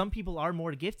 Some people are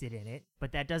more gifted in it,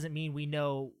 but that doesn't mean we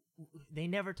know. They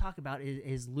never talk about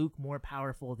is Luke more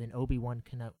powerful than Obi-Wan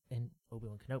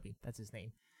Kenobi? That's his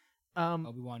name.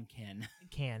 Obi-Wan Ken.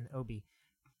 Obi.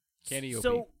 Kenny Obi.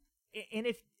 So, and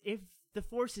if the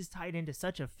Force is tied into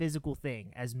such a physical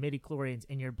thing as midichlorians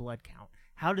in your blood count,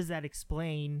 how does that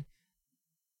explain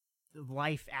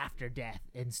life after death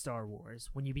in Star Wars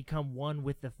when you become one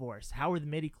with the Force? How are the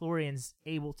midichlorians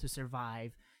able to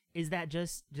survive? Does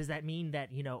that mean that,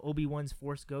 Obi-Wan's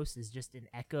Force Ghost is just an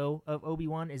echo of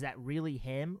Obi-Wan? Is that really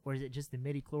him, or is it just the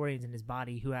midichlorians in his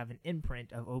body who have an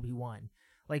imprint of Obi-Wan?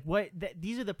 Like,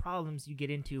 these are the problems you get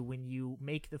into when you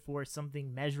make the Force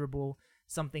something measurable,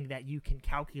 something that you can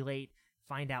calculate,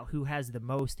 find out who has the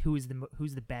most, who's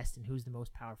the best, and who's the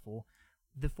most powerful.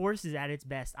 The Force is at its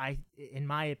best, in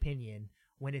my opinion,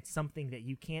 when it's something that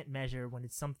you can't measure, when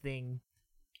it's something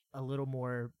a little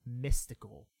more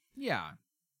mystical. Yeah.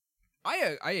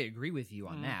 I agree with you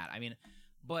on that. I mean,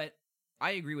 but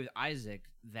I agree with Isaac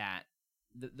that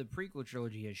the prequel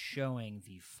trilogy is showing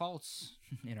the faults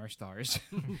in our stars.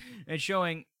 It's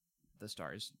showing the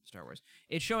stars, Star Wars.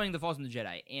 It's showing the faults in the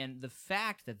Jedi. And the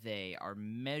fact that they are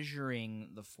measuring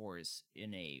the Force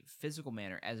in a physical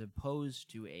manner as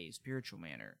opposed to a spiritual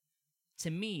manner, to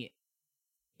me,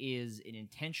 is an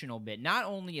intentional bit, not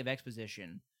only of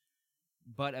exposition,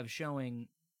 but of showing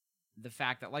the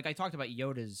fact that, like I talked about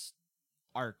Yoda's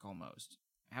arc almost,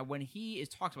 how when he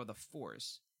talks about the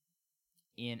Force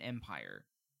in Empire,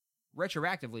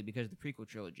 retroactively because of the prequel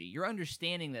trilogy, you're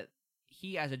understanding that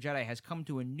he as a Jedi has come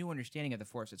to a new understanding of the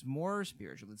Force. It's more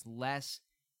spiritual. It's less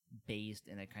based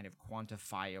in a kind of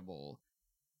quantifiable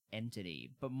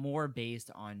entity, but more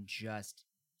based on just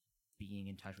being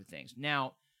in touch with things.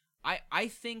 Now, I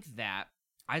think that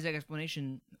Isaac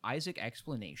explanation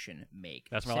make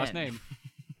That's my sense. last name.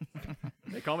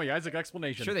 They call me Isaac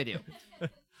Explanation. Sure they do.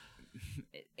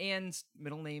 And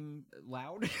middle name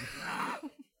Loud.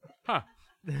 Huh.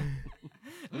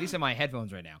 At least in my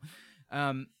headphones right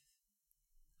now.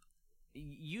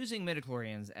 Using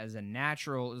midichlorians as a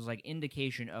natural is like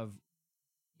indication of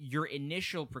your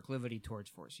initial proclivity towards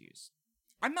Force use.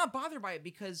 I'm not bothered by it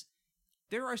because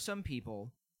there are some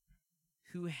people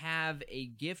who have a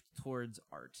gift towards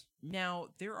art. Now,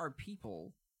 there are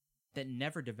people that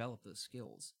never develop those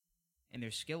skills, and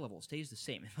their skill level stays the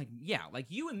same. Like, yeah, like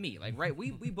you and me, like, right?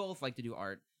 We both like to do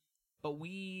art, but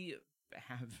we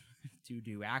have to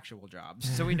do actual jobs,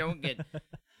 so we don't get,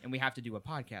 and we have to do a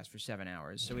podcast for 7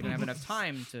 hours, so we don't have enough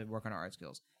time to work on our art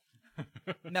skills.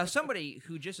 Now, somebody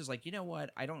who just is like, you know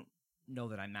what, I don't know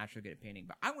that I'm naturally good at painting,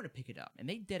 but I want to pick it up, and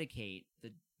they dedicate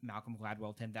the Malcolm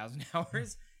Gladwell 10,000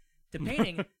 hours to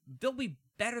painting, they'll be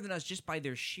better than us just by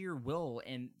their sheer will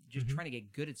and just trying to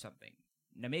get good at something.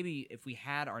 Now, maybe if we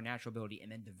had our natural ability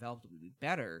and then developed it, we'd be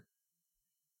better.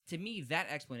 To me, that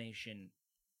explanation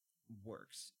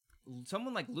works.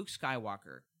 Someone like Luke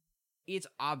Skywalker, it's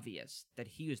obvious that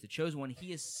he is the chosen one.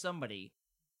 He is somebody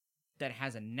that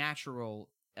has a natural,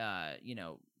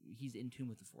 he's in tune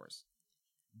with the Force.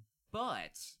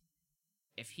 But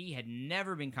if he had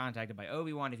never been contacted by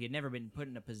Obi-Wan, if he had never been put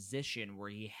in a position where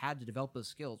he had to develop those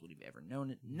skills, would he have ever known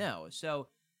it? No. So,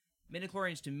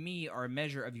 midichlorians to me are a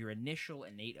measure of your initial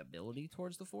innate ability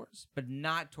towards the Force, but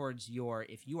not towards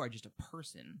if you are just a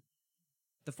person,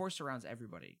 the Force surrounds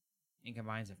everybody and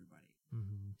combines everybody.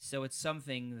 Mm-hmm. So it's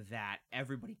something that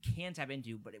everybody can tap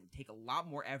into, but it would take a lot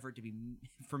more effort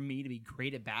for me to be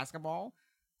great at basketball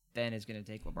than it's going to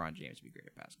take LeBron James to be great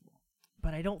at basketball.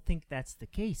 But I don't think that's the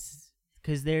case,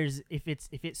 because if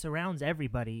it surrounds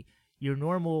everybody, your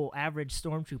normal average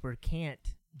stormtrooper can't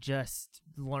just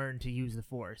learn to use the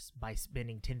Force by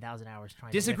spending 10,000 hours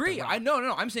trying Disagree. to lift a rock.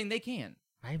 No. I'm saying they can.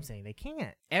 I'm saying they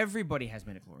can't. Everybody has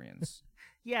midichlorians.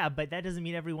 Yeah, but that doesn't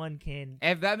mean everyone can.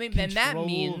 And that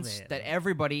means them. that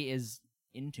everybody is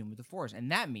in tune with the Force,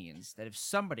 and that means that if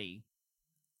somebody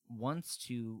wants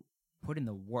to put in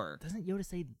the work, Doesn't Yoda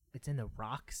say it's in the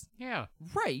rocks? Yeah.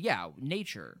 right? Yeah,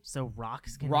 nature. So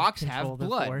rocks can Rocks control have the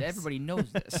blood. Force? Everybody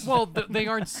knows this. Well, they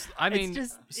aren't. I It's mean,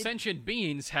 just- sentient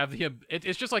beings have the.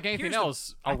 It's just like anything Here's the-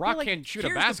 else. I A feel rock like- can't shoot a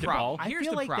here's the basketball. problem. I Here's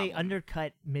feel the like they problem.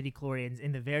 undercut midichlorians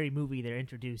in the very movie they're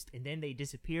introduced, and then they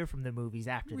disappear from the movies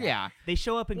after that. Yeah. They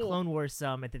show up in Well, Clone Wars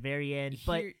some at the very end,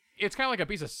 but Here- It's kind of like a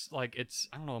piece of it's.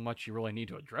 I don't know how much you really need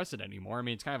to address it anymore. I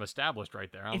mean, it's kind of established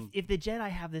right there. if the Jedi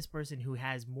have this person who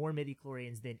has more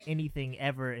midichlorians than anything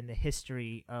ever in the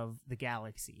history of the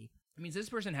galaxy, I mean, this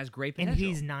person has great and potential.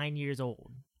 he's 9 years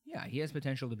old, yeah, he has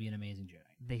potential to be an amazing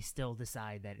Jedi. they still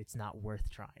decide that it's not worth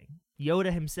trying.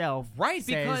 Yoda himself, Right,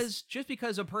 says, because just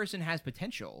because a person has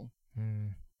potential,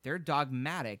 they're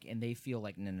dogmatic and they feel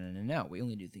like no. We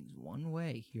only do things one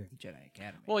way here at the Jedi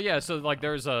Academy. well, yeah. So like,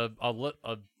 there's a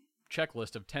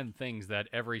checklist of 10 things that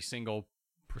every single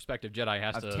prospective Jedi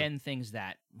has of to. 10 things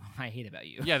that I hate about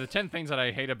you. Yeah, the 10 things that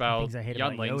I hate about things I hate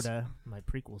younglings. about Yoda, my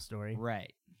prequel story.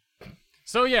 Right.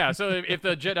 So yeah, so if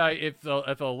the Jedi, if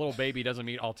a little baby doesn't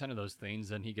meet all 10 of those things,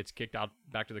 then he gets kicked out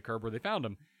back to the curb where they found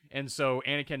him. And so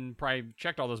Anakin probably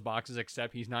checked all those boxes,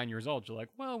 except he's 9 years old. So like,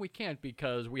 well, we can't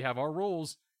because we have our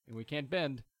rules and we can't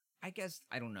bend. I guess,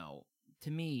 I don't know.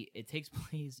 To me, it takes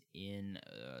place in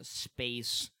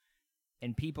space,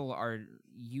 and people are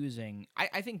using...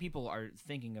 I think people are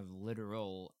thinking of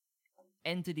literal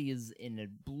entities in a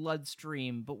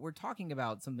bloodstream, but we're talking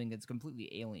about something that's completely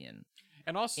alien.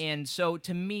 And also, And so,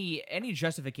 to me, any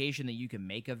justification that you can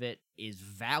make of it is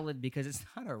valid because it's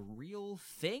not a real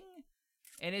thing,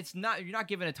 and you're not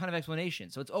given a ton of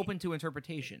explanation, so it's open to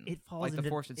interpretation. It falls like into the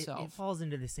Force it itself. falls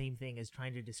into the same thing as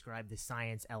trying to describe the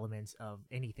science elements of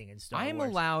anything in Star I am Wars.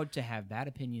 allowed to have bad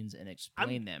opinions and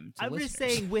explain them to I'm listeners. just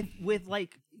saying, with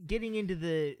like getting into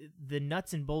the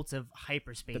nuts and bolts of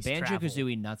hyperspace, the travel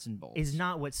Banjo-Kazooie nuts and bolts is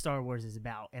not what Star Wars is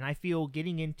about. And I feel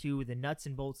getting into the nuts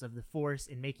and bolts of the Force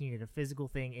and making it a physical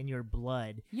thing in your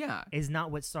blood Yeah, is not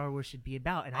what Star Wars should be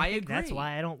about. And I think that's agree.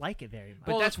 why I don't like it very much.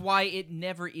 but that's why it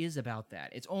never is about that.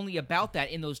 It's only about that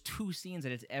in those 2 scenes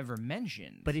that it's ever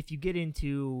mentioned. But if you get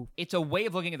into it's a way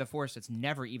of looking at the Force that's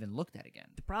never even looked at again.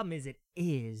 the problem is, it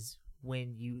is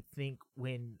when you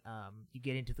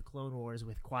get into the Clone Wars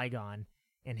with Qui-Gon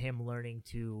and him learning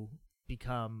to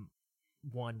become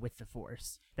one with the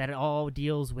Force. That it all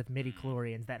deals with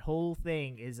midichlorians. That whole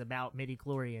thing is about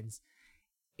midichlorians,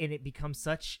 and it becomes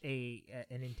such an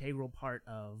integral part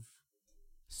of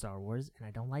Star Wars, and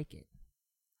I don't like it.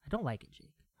 I don't like it,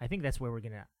 Jake. I think that's where we're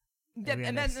gonna.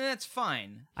 That's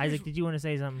fine. Isaac, did you want to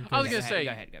say something? I was Go gonna say,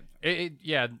 ahead, go ahead.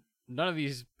 yeah, none of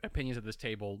these opinions at this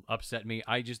table upset me.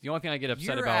 The only thing I get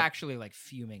upset You're about. actually like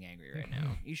fuming angry right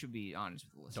now. You should be honest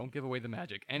with the listener. Don't give away the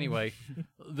magic. Anyway,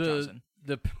 Johnson.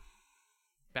 the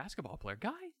basketball player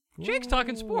guy. Jake's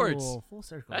talking sports. Ooh, full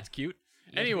circle. That's cute.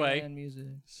 ESPN Anyway, music.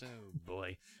 so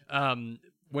boy,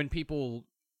 when people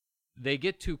they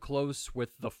get too close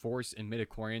with the Force and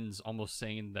midichlorians, almost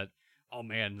saying that, oh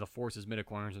man, the Force is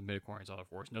midichlorians and midichlorians are the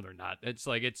Force. No, they're not. It's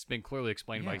like it's been clearly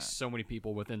explained by Yeah. so many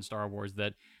people within Star Wars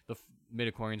that the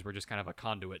midichlorians were just kind of a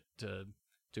conduit to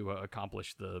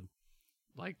accomplish the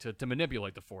to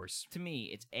manipulate the Force. To me,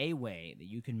 it's a way that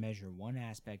you can measure one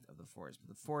aspect of the Force, but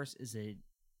the Force is a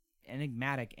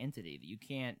enigmatic entity that you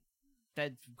can't.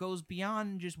 That goes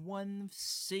beyond just one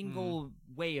single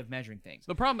way of measuring things.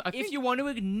 The problem, If you want to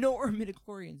ignore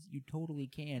midichlorians, you totally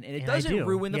can, and it And I doesn't do,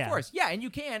 ruin the yeah. Force. Yeah, and you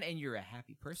can, and you're a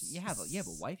happy person. You have a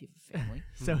wife, you have a family.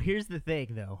 So here's the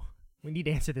thing, though. We need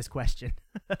to answer this question.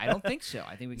 I don't think so.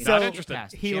 I think we can So, get interested.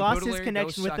 past it. He Shampoo lost his Diller, go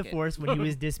connection with suck the it. Force when he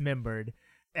was dismembered.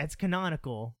 That's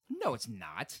canonical. No, it's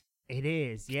not. It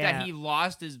is, yeah. That he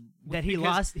lost his.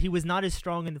 He was not as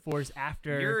strong in the Force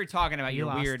after. You're talking about he your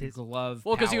lost weird his- glove.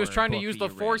 well, because he was power trying to book use that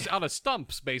the you Force read. out of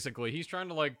stumps. Basically, he's trying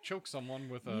to like choke someone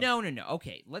with a. No.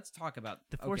 Okay, let's talk about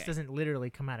the Force okay. doesn't literally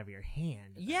come out of your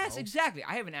hand. Yes, though. exactly.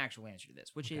 I have an actual answer to this,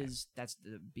 which Okay. is that's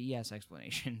the BS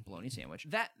explanation, bologna sandwich.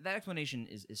 That explanation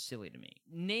is silly to me.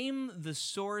 Name the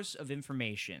source of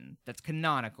information that's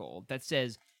canonical that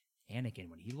says Anakin,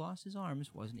 when he lost his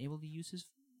arms, wasn't able to use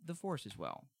the Force as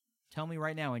well. Tell me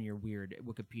right now in your weird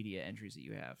Wikipedia entries that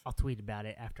you have. I'll tweet about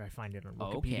it after I find it on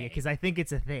Wikipedia Okay. because I think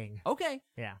it's a thing. Okay.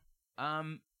 Yeah.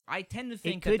 I tend to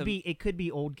think It could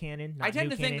be old canon. Not I tend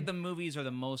new to think canon. that the movies are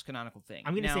the most canonical thing.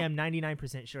 I'm gonna Now- say I'm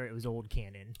 99% sure it was old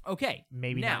canon. okay.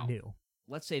 Maybe now, not new.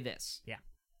 Let's say this. Yeah.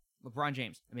 LeBron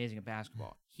James, amazing at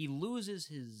basketball. He loses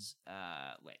his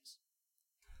legs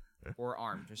or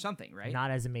arms or something, right?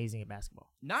 Not as amazing at basketball.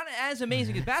 Not as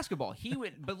amazing at basketball. He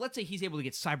would, but let's say he's able to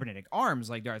get cybernetic arms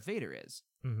like Darth Vader is.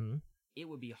 Mm-hmm. It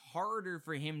would be harder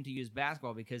for him to use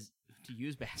basketball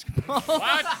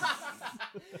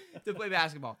to play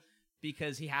basketball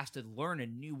because he has to learn a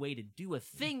new way to do a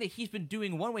thing that he's been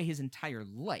doing one way his entire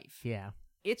life. Yeah.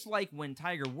 It's like when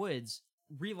Tiger Woods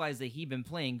realized that he'd been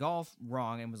playing golf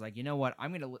wrong and was like, you know what,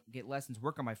 I'm going to get lessons,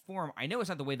 work on my form. I know it's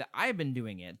not the way that I've been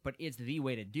doing it, but it's the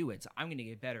way to do it, so I'm going to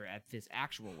get better at this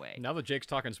actual way. Now that Jake's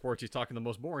talking sports, he's talking the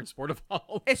most boring sport of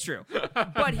all. It's true.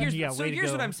 But here's, Yeah, so way to here's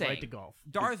go what I'm saying. right to golf.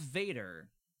 Darth Vader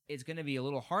is going to be a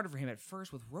little harder for him at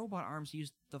first with robot arms to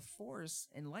use the Force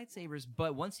and lightsabers,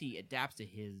 but once he adapts to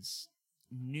his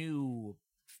new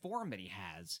form that he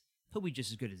has, he'll be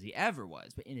just as good as he ever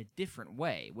was, but in a different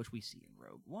way, which we see in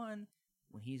Rogue One,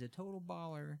 when he's a total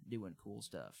baller doing cool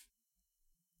stuff.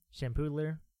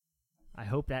 Shampoodler, I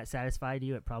hope that satisfied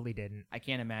you. It probably didn't. I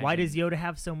can't imagine. Why does Yoda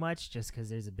have so much? Just because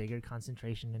there's a bigger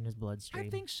concentration in his bloodstream. I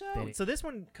think so. So this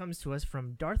one comes to us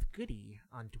from Darth Goody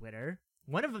on Twitter.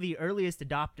 One of the earliest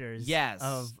adopters Yes.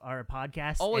 of our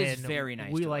podcast. Always and very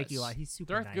nice We to like us. you a lot. He's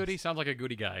super Darth nice. Goody sounds like a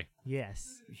goody guy.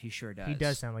 Yes. He sure does. He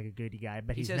does sound like a goody guy,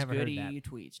 but He he's says never goody heard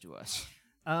tweets to us.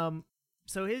 that.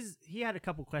 So he had a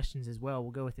couple questions as well.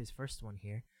 We'll go with his first one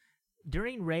here.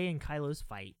 During Rey and Kylo's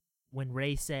fight, when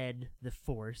Rey said the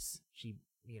Force, she,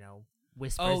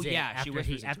 whispers Oh, it yeah, she after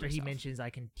whispers it to after he herself. mentions,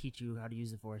 I can teach you how to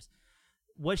use the Force.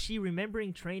 Was she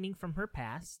remembering training from her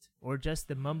past, or just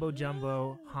the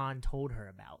mumbo-jumbo Han told her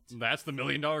about? That's the $1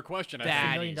 million question. I That's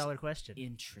That the think. $1 million is question.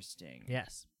 Interesting.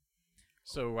 Yes.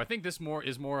 So I think this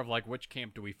is more of like which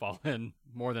camp do we fall in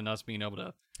more than us being able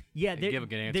to. Yeah, Give a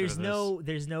good answer there's to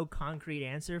there's no concrete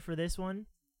answer for this one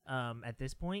at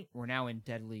this point. We're now in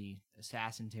deadly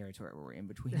assassin territory where we're in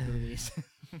between movies.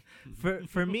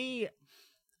 For me,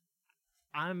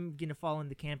 I'm gonna fall in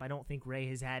the camp. I don't think Rey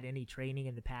has had any training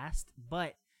in the past,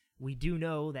 but we do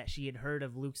know that she had heard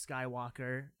of Luke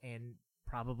Skywalker and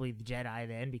probably the Jedi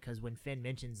then, because when Finn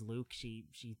mentions Luke, she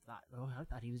thought, oh, I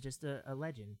thought he was just a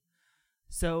legend.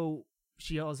 So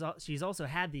she's also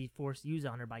had the Force used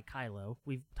on her by Kylo.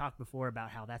 We've talked before about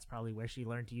how that's probably where she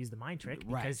learned to use the mind trick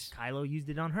because Kylo used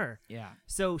it on her. Yeah.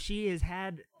 So she has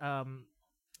had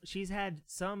she's had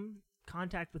some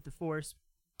contact with the Force,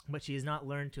 but she has not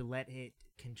learned to let it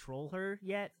control her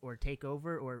yet or take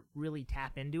over or really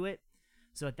tap into it.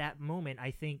 So at that moment, I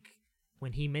think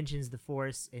when he mentions the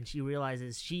Force and she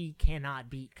realizes she cannot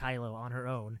beat Kylo on her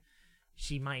own,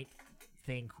 she might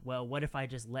think, well, what if I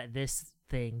just let this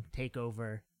thing take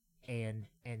over and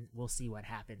we'll see what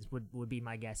happens, would be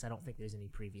my guess. I don't think there's any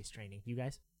previous training. You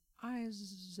guys?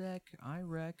 Isaac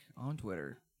Irek on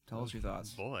Twitter. Tell us your thoughts.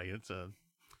 Boy, it's a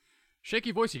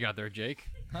shaky voice you got there, Jake.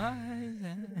 Kind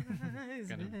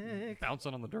of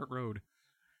bouncing on the dirt road.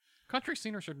 Country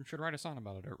singer should write a song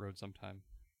about a dirt road sometime.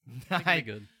 I think it'd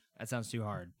be good. That sounds too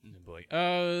hard. Oh, boy.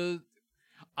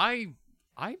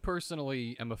 I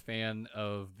personally am a fan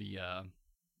of the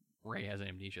Rey has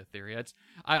amnesia theory. It's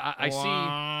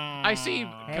I see.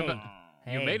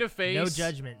 Hey, You made a face. No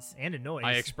judgments and a noise.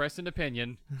 I expressed an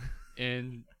opinion,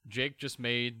 and Jake just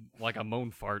made like a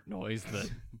moan fart noise that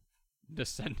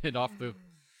descended off the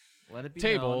Let it be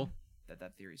table. known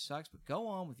that theory sucks, but go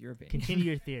on with your opinion. Continue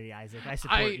your theory, Isaac. I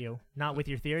support you. Not with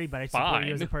your theory, but I support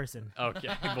you as a person. Okay,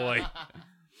 boy.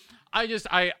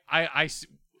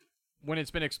 When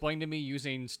it's been explained to me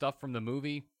using stuff from the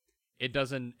movie, it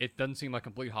doesn't seem like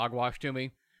complete hogwash to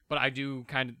me. But I do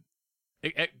kind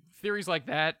of theories like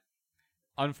that.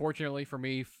 Unfortunately for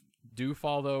me, do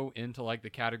fall though into like the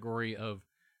category of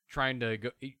trying to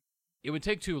go. It would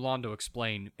take too long to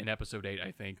explain in episode 8,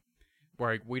 I think,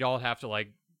 where we'd all have to like.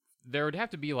 There would have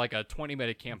to be like a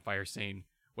 20-minute campfire scene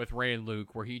with Rey and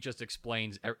Luke where he just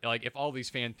explains, like, if all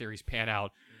these fan theories pan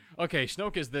out. Okay,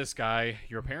 Snoke is this guy.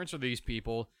 Your parents are these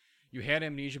people. You had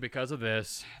amnesia because of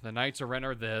this. The Knights of Ren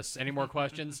are this. Any more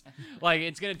questions? Like,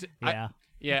 it's going to...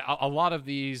 Yeah, a lot of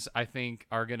these, I think,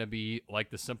 are going to be like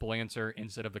the simple answer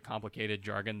instead of the complicated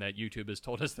jargon that YouTube has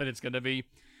told us that it's going to be,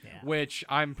 which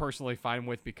I'm personally fine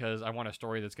with because I want a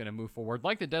story that's going to move forward,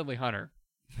 like The Deadly Hunter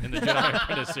in the Jedi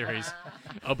Apprentice series,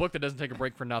 a book that doesn't take a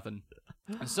break for nothing.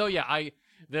 So yeah,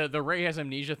 the Rey has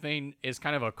amnesia thing is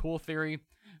kind of a cool theory,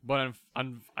 but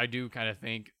I do kind of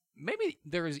think maybe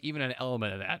there is even an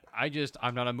element of that.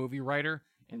 I'm not a movie writer,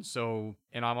 and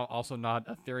I'm also not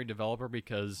a theory developer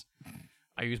because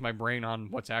I use my brain on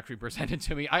what's actually presented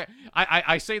to me.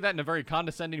 I say that in a very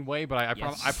condescending way, but I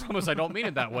promise I don't mean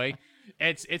it that way.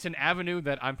 It's an avenue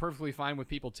that I'm perfectly fine with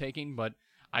people taking, but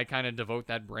I kind of devote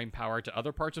that brain power to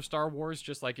other parts of Star Wars,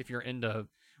 just like if you're into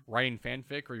writing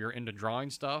fanfic or you're into drawing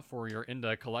stuff or you're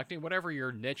into collecting, whatever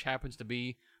your niche happens to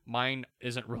be. Mine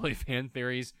isn't really fan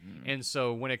theories. And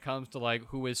so when it comes to like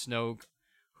who is Snoke,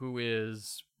 who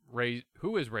is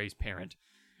Rey's parent,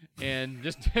 and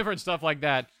just different stuff like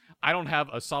that, I don't have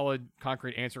a solid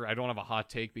concrete answer. I don't have a hot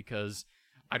take because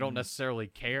I don't necessarily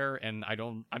care, and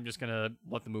I'm just gonna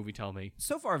let the movie tell me.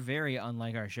 So far, very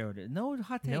unlike our show. No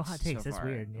hot takes. No hot takes. So That's far.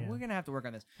 weird. Yeah. We're gonna have to work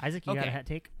on this. Isaac, you got a hot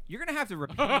take? You're gonna have to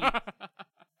repeat.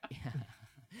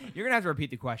 You're gonna have to repeat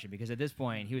the question because at this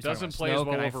point he was doesn't talking play about as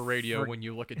Snoke, well and over radio when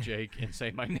you look at Jake and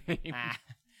say my name.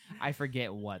 I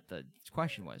forget what the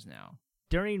question was now.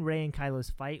 During Rey and Kylo's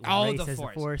fight, when Rey the says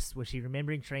Force. the Force, was she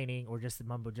remembering training or just the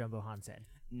mumbo jumbo Han said?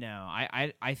 No,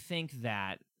 I think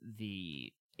that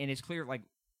and it's clear like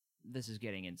this is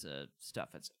getting into stuff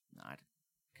that's not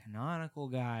canonical,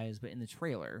 guys, but in the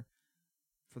trailer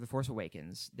for The Force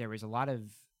Awakens, there is a lot of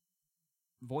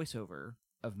voiceover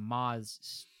of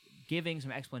Maz giving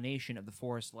some explanation of the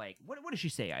Force. Like, what does she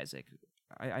say, Isaac?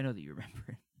 I know that you remember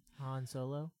it. Han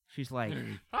Solo? She's like,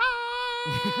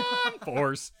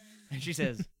 Force. and she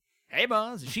says, "Hey,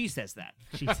 Maz." She says that.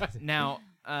 She says it. Now,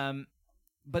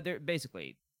 but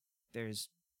there's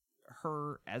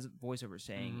her as a voiceover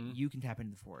saying, "You can tap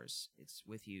into the Force. It's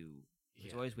with you.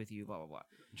 It's always with you." Blah blah blah.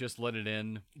 Just let it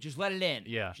in. Just let it in.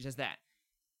 Yeah. She says that.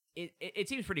 It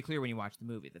seems pretty clear when you watch the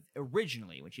movie that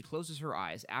originally, when she closes her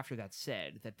eyes after that's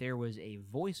said, that there was a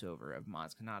voiceover of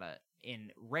Maz Kanata,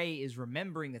 and Rey is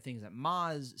remembering the things that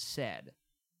Maz said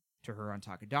to her on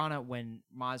Takodana when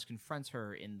Maz confronts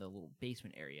her in the little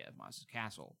basement area of Maz's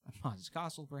castle. Maz's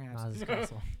castle, perhaps. Maz's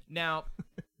castle. Now,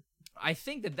 I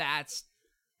think that that's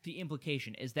the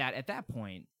implication, is that at that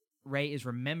point, Rey is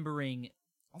remembering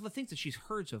all the things that she's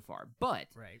heard so far, but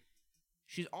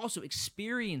she's also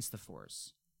experienced the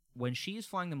Force. When she's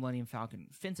flying the Millennium Falcon,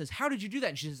 Finn says, "How did you do that?"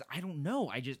 And she says, "I don't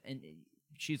know. And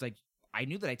she's like, "I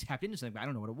knew that I tapped into something, but I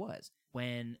don't know what it was."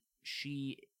 When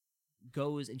she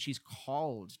goes and she's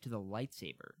called to the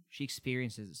lightsaber, she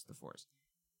experiences the Force.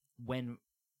 When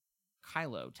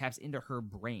Kylo taps into her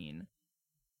brain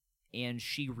and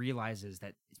she realizes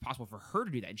that it's possible for her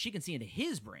to do that, and she can see into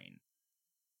his brain,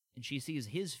 and she sees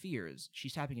his fears,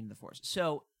 she's tapping into the Force.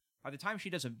 So by the time she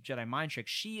does a Jedi mind trick,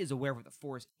 she is aware of what the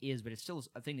Force is, but it's still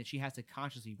a thing that she has to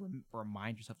consciously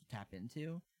remind herself to tap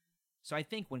into. So I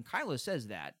think when Kylo says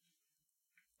that,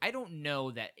 I don't know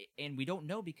that, and we don't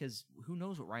know because who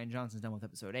knows what Rian Johnson's done with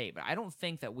Episode 8, but I don't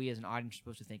think that we as an audience are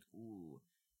supposed to think, ooh,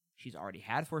 she's already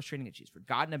had Force training that she's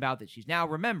forgotten about, that she's now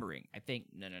remembering. I think,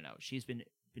 no. She's been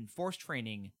Force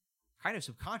training kind of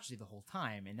subconsciously the whole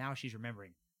time, and now she's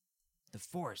remembering the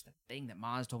Force, the thing that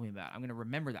Maz told me about. I'm going to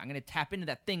remember that. I'm going to tap into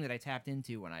that thing that I tapped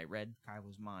into when I read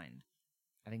Kylo's mind.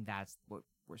 I think that's what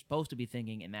we're supposed to be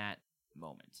thinking in that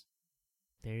moment.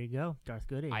 There you go, Darth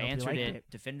Goody. I Hope you answered liked it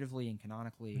definitively and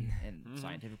canonically and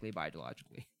scientifically,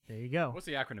 biologically. There you go. What's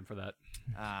the acronym for that?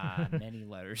 Many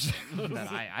letters.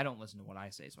 That I don't listen to what I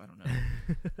say, so I don't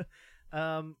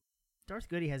know. Darth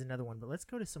Goody has another one, but let's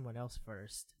go to someone else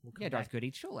first. We'll come Darth back.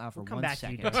 Goody, chill out for We'll come 1 back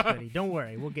second. to you, Darth Goody. Don't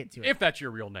worry, we'll get to it. If that's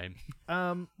your real name.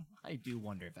 I do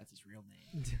wonder if that's his real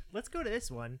name. Let's go to this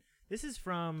one. This is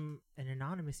from an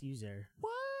anonymous user.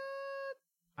 What?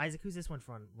 Isaac, who's this one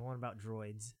from? The one about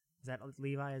droids. Is that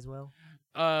Levi as well?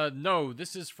 No,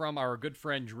 this is from our good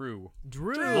friend Drew.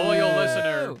 Drew. Loyal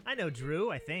listener. I know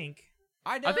Drew, I think.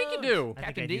 I think you do. I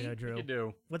Captain think I D? do know Drew. You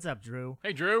do. What's up, Drew?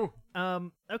 Hey, Drew.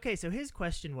 Okay, so his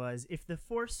question was, if the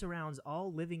Force surrounds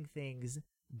all living things,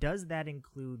 does that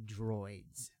include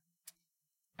droids?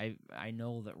 I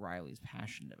know that Riley's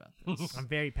passionate about this. I'm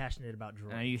very passionate about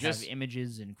And I droids. you Just- have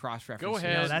images and cross-references. Go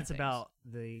ahead. No, and that's things. about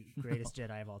the greatest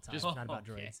Jedi of all time. Just- It's not about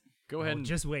okay. droids. Go ahead and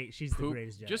just wait. She's the poop.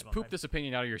 greatest Jedi. Just of all poop time. this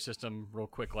opinion out of your system real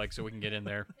quick, like, so we can get in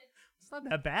there. It's not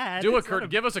that bad. Do It's not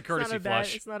give us a it's not courtesy a bad-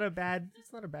 flush. It's not a bad.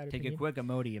 Take opinion. a quick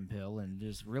Imodium pill and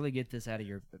just really get this out of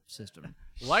your system.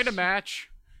 Light a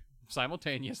match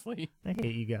simultaneously. I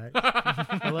hate you guys.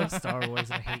 I love Star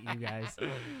Wars and I hate you guys.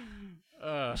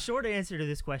 Short answer to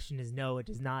this question is no. It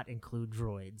does not include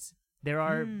droids. There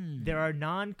are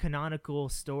non-canonical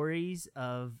stories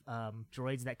of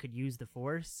droids that could use the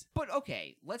Force But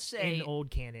okay, let's say in old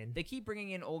canon. they keep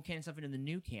bringing in old canon stuff into the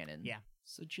new canon. Yeah.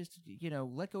 So just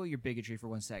let go of your bigotry for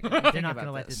 1 second. They're not going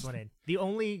to let this one in. The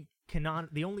only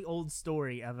old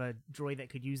story of a droid that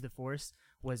could use the Force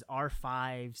was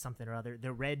R5 something or other,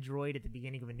 the red droid at the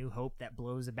beginning of A New Hope that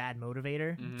blows a bad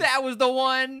motivator. That was the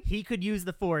one. He could use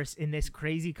the Force in this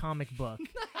crazy comic book.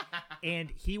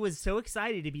 And he was so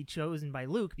excited to be chosen by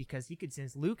Luke because he could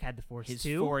sense Luke had the Force His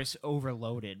too. force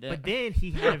overloaded. But then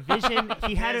he had a vision.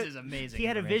 He had This is amazing He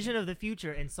had a information. vision of the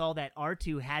future and saw that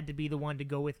R2 had to be the one to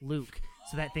go with Luke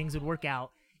so that things would work out.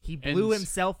 He blew And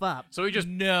himself up So he just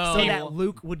no. so that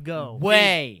Luke would go.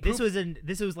 Way. This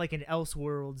was like an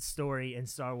Elseworld story in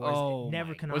Star Wars. Oh Never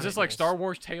my canonical. was this like Star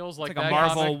Wars Tales, like It's like a that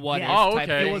Marvel comic? what Yeah. if Oh, type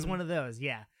okay. It thing. was one of those,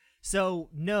 yeah. So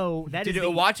no, that is Did the,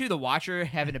 Uatu the Watcher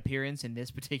have an appearance in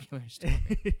this particular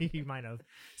story? you might have.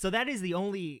 So that is the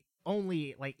only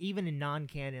like even in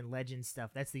non-canon legend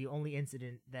stuff, that's the only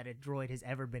incident that a droid has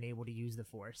ever been able to use the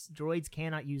Force. Droids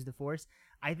cannot use the Force.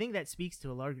 I think that speaks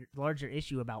to a larger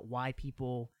issue about why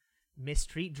people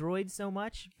mistreat droids so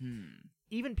much.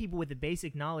 Even people with the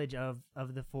basic knowledge of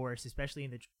the Force, especially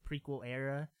in the prequel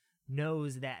era,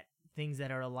 knows that things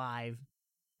that are alive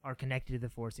are connected to the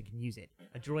Force and can use it.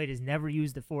 A droid has never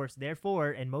used the Force,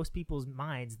 therefore, in most people's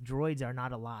minds, droids are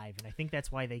not alive, and I think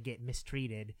that's why they get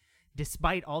mistreated,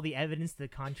 despite all the evidence to the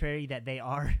contrary that they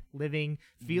are living,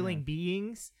 feeling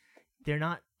beings. They're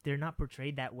not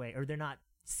portrayed that way, or they're not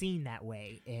seen that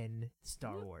way in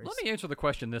Star Wars. Let me answer the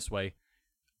question this way.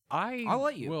 I'll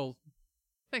let you. Well,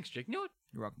 thanks, Jake. You know what?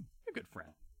 You're welcome. You're a good friend.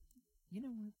 You know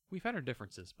what? We've had our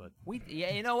differences, but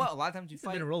You know what? A lot of times we It's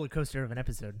fight. been a roller coaster of an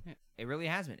episode. It really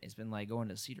has been. It's been like going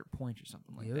to Cedar Point or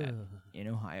something like that in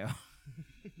Ohio.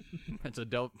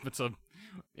 it's a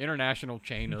international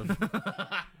chain of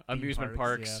amusement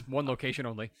parks, parks, one location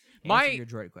only. Answer your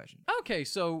droid question. Okay,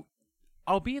 so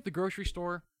I'll be at the grocery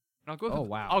store. And I'll go. Oh through,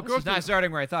 wow! I'll This go is through. not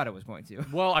starting where I thought it was going to.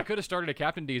 Well, I could have started at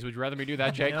Captain D's. Would you rather me do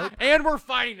that, Jake? Nope. And we're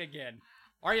fighting again.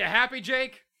 Are you happy,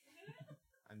 Jake?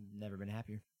 I've never been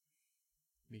happier.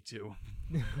 Me too.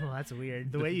 Well, that's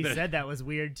weird. The way you said that was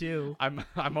weird too. I'm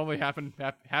only happen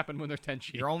when they're 10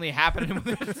 sheep. You're only happening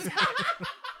with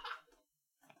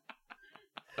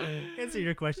Answer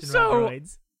your question So- about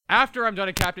droids. After I'm done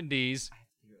at Captain D's,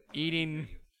 eating,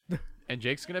 and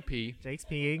Jake's gonna pee, Jake's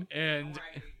peeing. and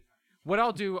what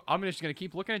I'll do, I'm just gonna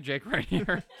keep looking at Jake right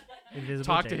here. Invisible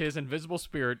Talk to Jake. his invisible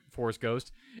spirit force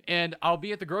ghost, and I'll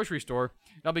be at the grocery store,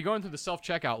 and I'll be going through the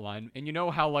self-checkout line, and you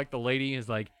know how like the lady is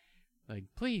like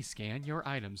please scan your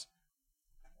items.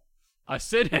 A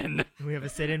sit-in We have a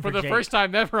sit-in for for the Jake. first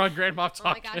time ever on Grandma Oh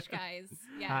my Talk. gosh, guys.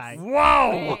 Yes. Hi.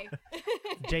 Whoa! Hey.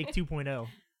 Jake 2.0.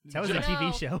 That was a No.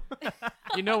 TV show.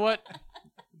 You know what?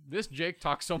 This Jake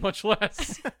talks so much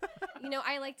less. You know,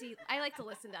 I like to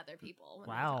listen to other people. when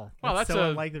they Wow. talk. Wow, that's so a-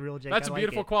 unlike the real Jake. That's I a like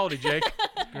beautiful it. quality, Jake.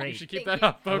 Great. You should keep Thank that you.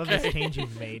 up. I love this Okay. change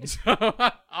you've made. So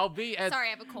I'll be at. Sorry,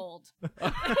 I have a cold.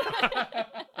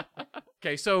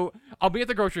 Okay, so I'll be at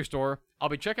the grocery store. I'll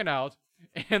be checking out,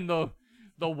 and the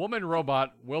woman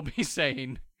robot will be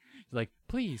saying, like,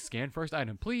 please scan first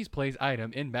item. Please place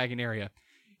item in bagging area.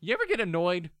 You ever get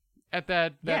annoyed at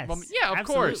that Yes. moment? Yeah, of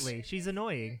course. Absolutely. She's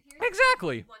annoying.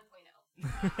 Exactly.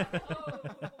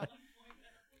 1.0.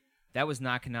 That was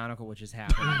not canonical, which just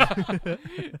happened.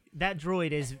 That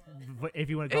droid is, if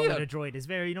you want to call Yeah. it a droid, is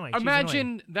very annoying. She's Imagine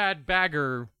annoying. that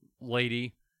bagger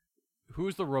lady,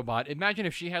 who's the robot. Imagine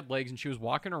if she had legs and she was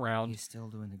walking around, He's still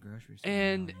doing the grocery store.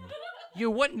 and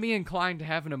you wouldn't be inclined to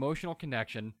have an emotional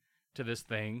connection to this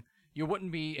thing. You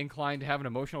wouldn't be inclined to have an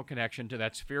emotional connection to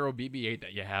that Sphero BB-8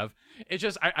 that you have. It's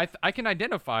just I can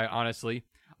identify, honestly.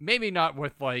 Maybe not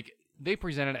with like they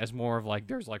present it as more of like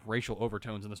there's like racial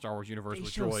overtones in the Star Wars universe They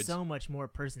with show droids. so much more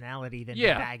personality than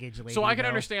Yeah. the baggage lady. So I can though.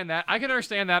 understand that. I can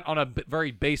understand that on a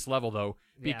very base level, though,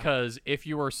 Yeah. because if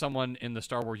you were someone in the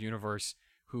Star Wars universe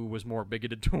who was more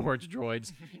bigoted towards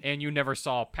droids, and you never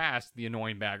saw past the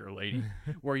annoying bagger lady,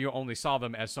 where you only saw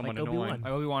them as someone Like annoying. Obi-Wan.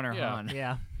 Like Obi-Wan or Yeah. Han.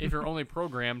 Yeah. If you're only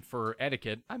programmed for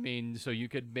etiquette, I mean, so you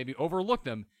could maybe overlook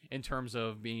them in terms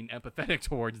of being empathetic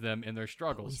towards them in their We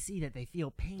struggles. see that they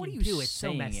feel pain What are you too. It's so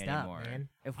saying messed anymore? up, man.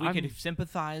 If we I'm- could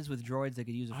sympathize with droids that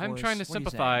could use a force, I'm trying to what are you saying?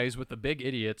 sympathize with the big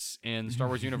idiots in the Star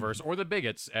Wars universe, or the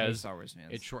bigots, Hey, as Star Wars fans.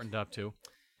 it's shortened up to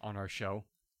on our show.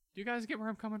 Do you guys get where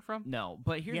I'm coming from? No,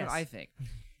 but here's Yes. what I think.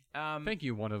 Thank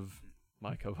you, one of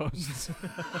my co-hosts.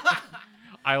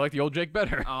 I like the old Jake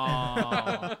better.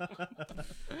 Oh.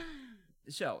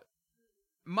 So,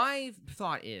 my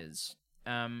thought is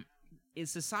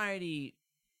society?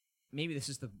 Maybe this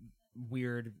is the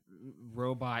weird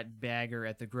robot bagger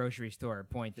at the grocery store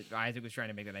point that Isaac was trying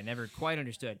to make that I never quite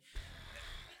understood.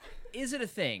 Is it a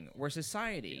thing where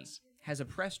society has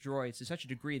oppressed droids to such a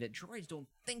degree that droids don't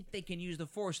think they can use the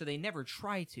Force, so they never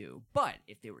try to? But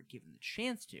if they were given the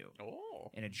chance to,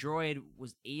 Oh. and a droid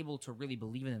was able to really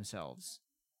believe in themselves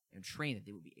and train that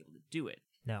they would be able to do it,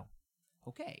 No.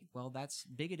 okay, well, that's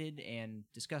bigoted and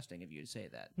disgusting of you to say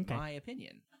that. Okay. My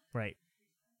opinion. Right.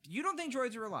 You don't think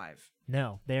droids are alive?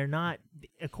 No, they're not.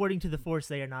 According to the Force,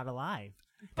 they are not alive.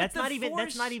 That's the not even.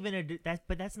 That's Force not even a.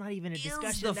 But that's not even a is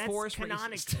discussion. the That's Force racist?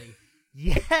 canonically.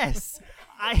 Yes,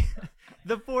 I.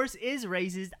 The Force is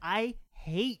racist. I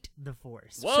hate the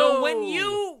Force. So when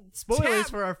you Spoilers tap-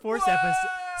 for our Force Whoa! episode.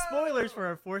 Spoilers for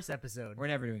our Force episode. We're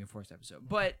never doing a Force episode.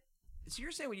 But, so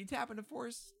you're saying when you tap into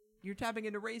Force, you're tapping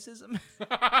into racism?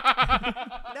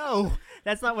 No,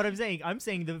 that's not what I'm saying. I'm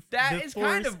saying That the is Force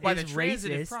kind of by the is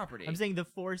transitive racist. property. I'm saying the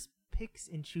Force picks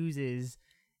and chooses,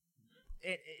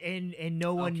 and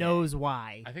no one Okay. knows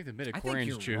why. I think the I think midichlorians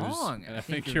you're choose, wrong. and I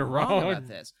think you're wrong wrong. about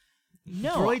this.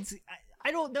 No, droids.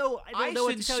 I don't know. I don't I know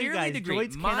what to tell you sincerely guys. agree.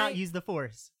 Droids My- cannot use the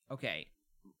Force. Okay.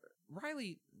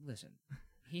 Riley, listen.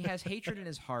 He has hatred in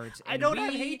his heart. I and don't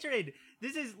have we hatred.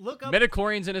 This is look up.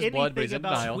 Midichlorians in his blood, but he's anything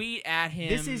in about denial. Tweet at him.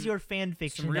 This is your fan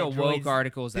fiction. some real that woke droids,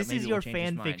 articles that This maybe is will your change his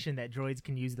fan mind. fiction that droids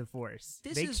can use the Force.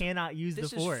 This They is- cannot use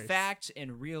This the is Force. fact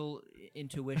and real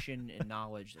intuition and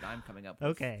knowledge that I'm coming up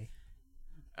with. Okay.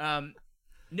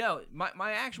 No,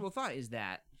 my actual thought is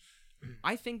that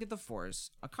I think that the Force,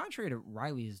 contrary to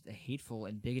Riley's hateful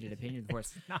and bigoted opinion of the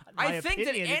Force, not my I think that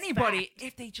opinion, it's anybody,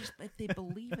 fact. if they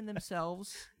believe in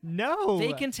themselves, No.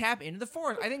 they can tap into the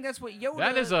Force. I think that's what Yoda.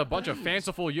 That is a bunch of believes.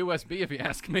 fanciful USB, if you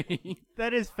ask me.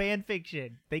 That is fan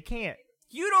fiction. They can't.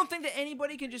 You don't think that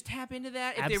anybody can just tap into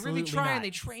that if they really Absolutely try not. and they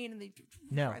train and they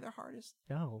No. try their hardest?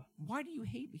 No. Why do you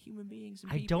hate human beings?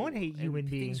 And I people don't hate and human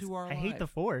things beings. Who are I hate the alive?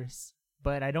 Force,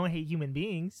 but I don't hate human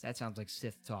beings. That sounds like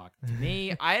Sith talk to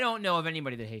me. I don't know of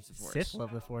anybody that hates the Force. Sith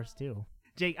love the Force too.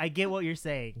 Jake, I get what you're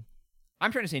saying.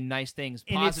 I'm trying to say nice things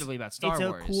And positively about Star it's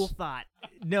Wars. a cool thought.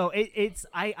 No, it's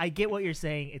I get what you're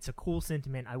saying. It's a cool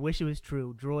sentiment. I wish it was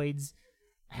true. Droids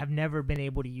have never been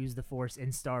able to use the Force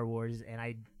in Star Wars, and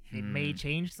it may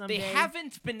change someday. They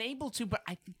haven't been able to, but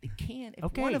I think they can. If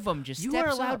Okay, one of them just you steps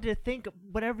are allowed up. to think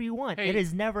whatever you want. Hey, it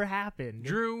has never happened.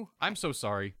 Drew, I'm so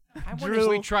sorry. I wonder- Drew-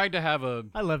 We tried to have a.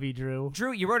 I love you, Drew.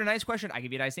 Drew, you wrote a nice question. I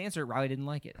give you a nice answer. Riley didn't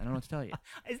like it. I don't know what to tell you.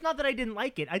 It's not that I didn't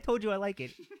like it. I told you I like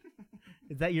it.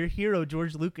 It's that your hero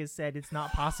George Lucas said it's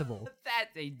not possible. That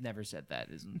he never said that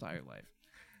his entire life.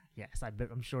 Yes,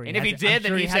 I'm sure. And if he hasn't- did, I'm then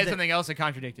sure he said hasn't- something else that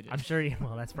contradicted it. I'm sure.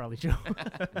 Well, that's probably true.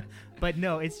 But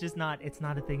no, it's just not. It's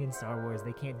not a thing in Star Wars.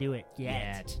 They can't do it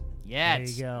yet. Yet. There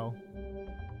you go.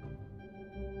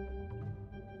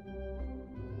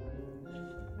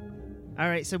 All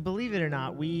right, so believe it or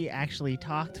not, we actually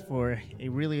talked for a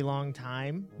really long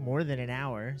time, more than an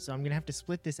hour. So I'm going to have to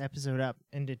split this episode up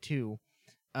into two.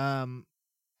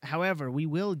 However, we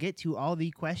will get to all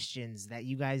the questions that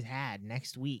you guys had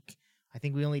next week. I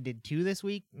think we only did 2 this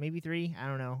week, maybe 3. I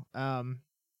don't know.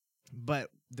 But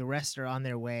the rest are on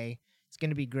their way. It's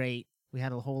going to be great. We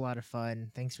had a whole lot of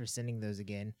fun. Thanks for sending those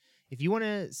again. If you want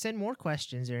to send more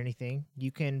questions or anything,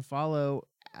 you can follow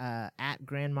at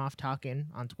Grand Moff Talkin'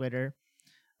 on Twitter.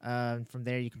 From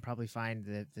there, you can probably find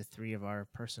the 3 of our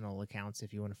personal accounts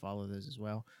if you want to follow those as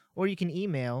well. Or you can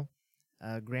email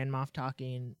Grand Moff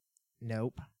Talking.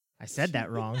 Nope, I said that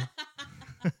wrong.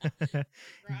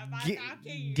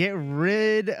 Get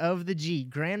rid of the G.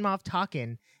 Grand Moff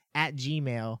Talkin' at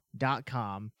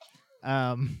gmail.com.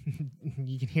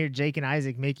 You can hear Jake and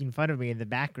Isaac making fun of me in the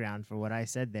background for what I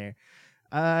said there.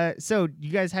 So,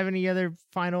 you guys have any other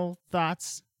final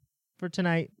thoughts for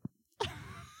tonight?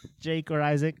 Jake or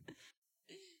Isaac?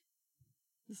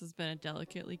 This has been a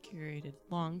delicately curated,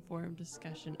 long-form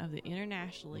discussion of the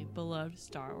internationally beloved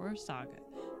Star Wars saga,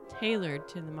 tailored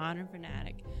to the modern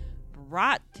fanatic,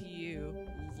 brought to you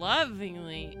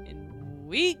lovingly in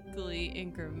weekly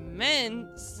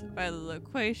increments by the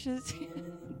loquacious,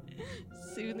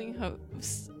 soothing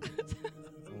hosts.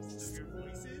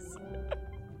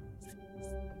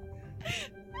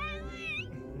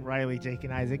 Riley, Jake,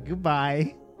 and Isaac,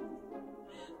 goodbye.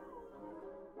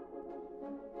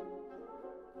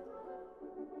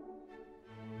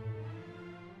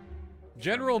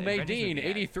 General Adventures with Maydeen the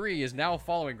 83 is now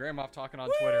following Grandma Talking on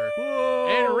Twitter Whoa,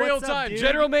 in real what's up, time. dude?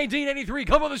 General Maydeen 83,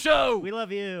 come on the show. We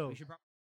love you. We should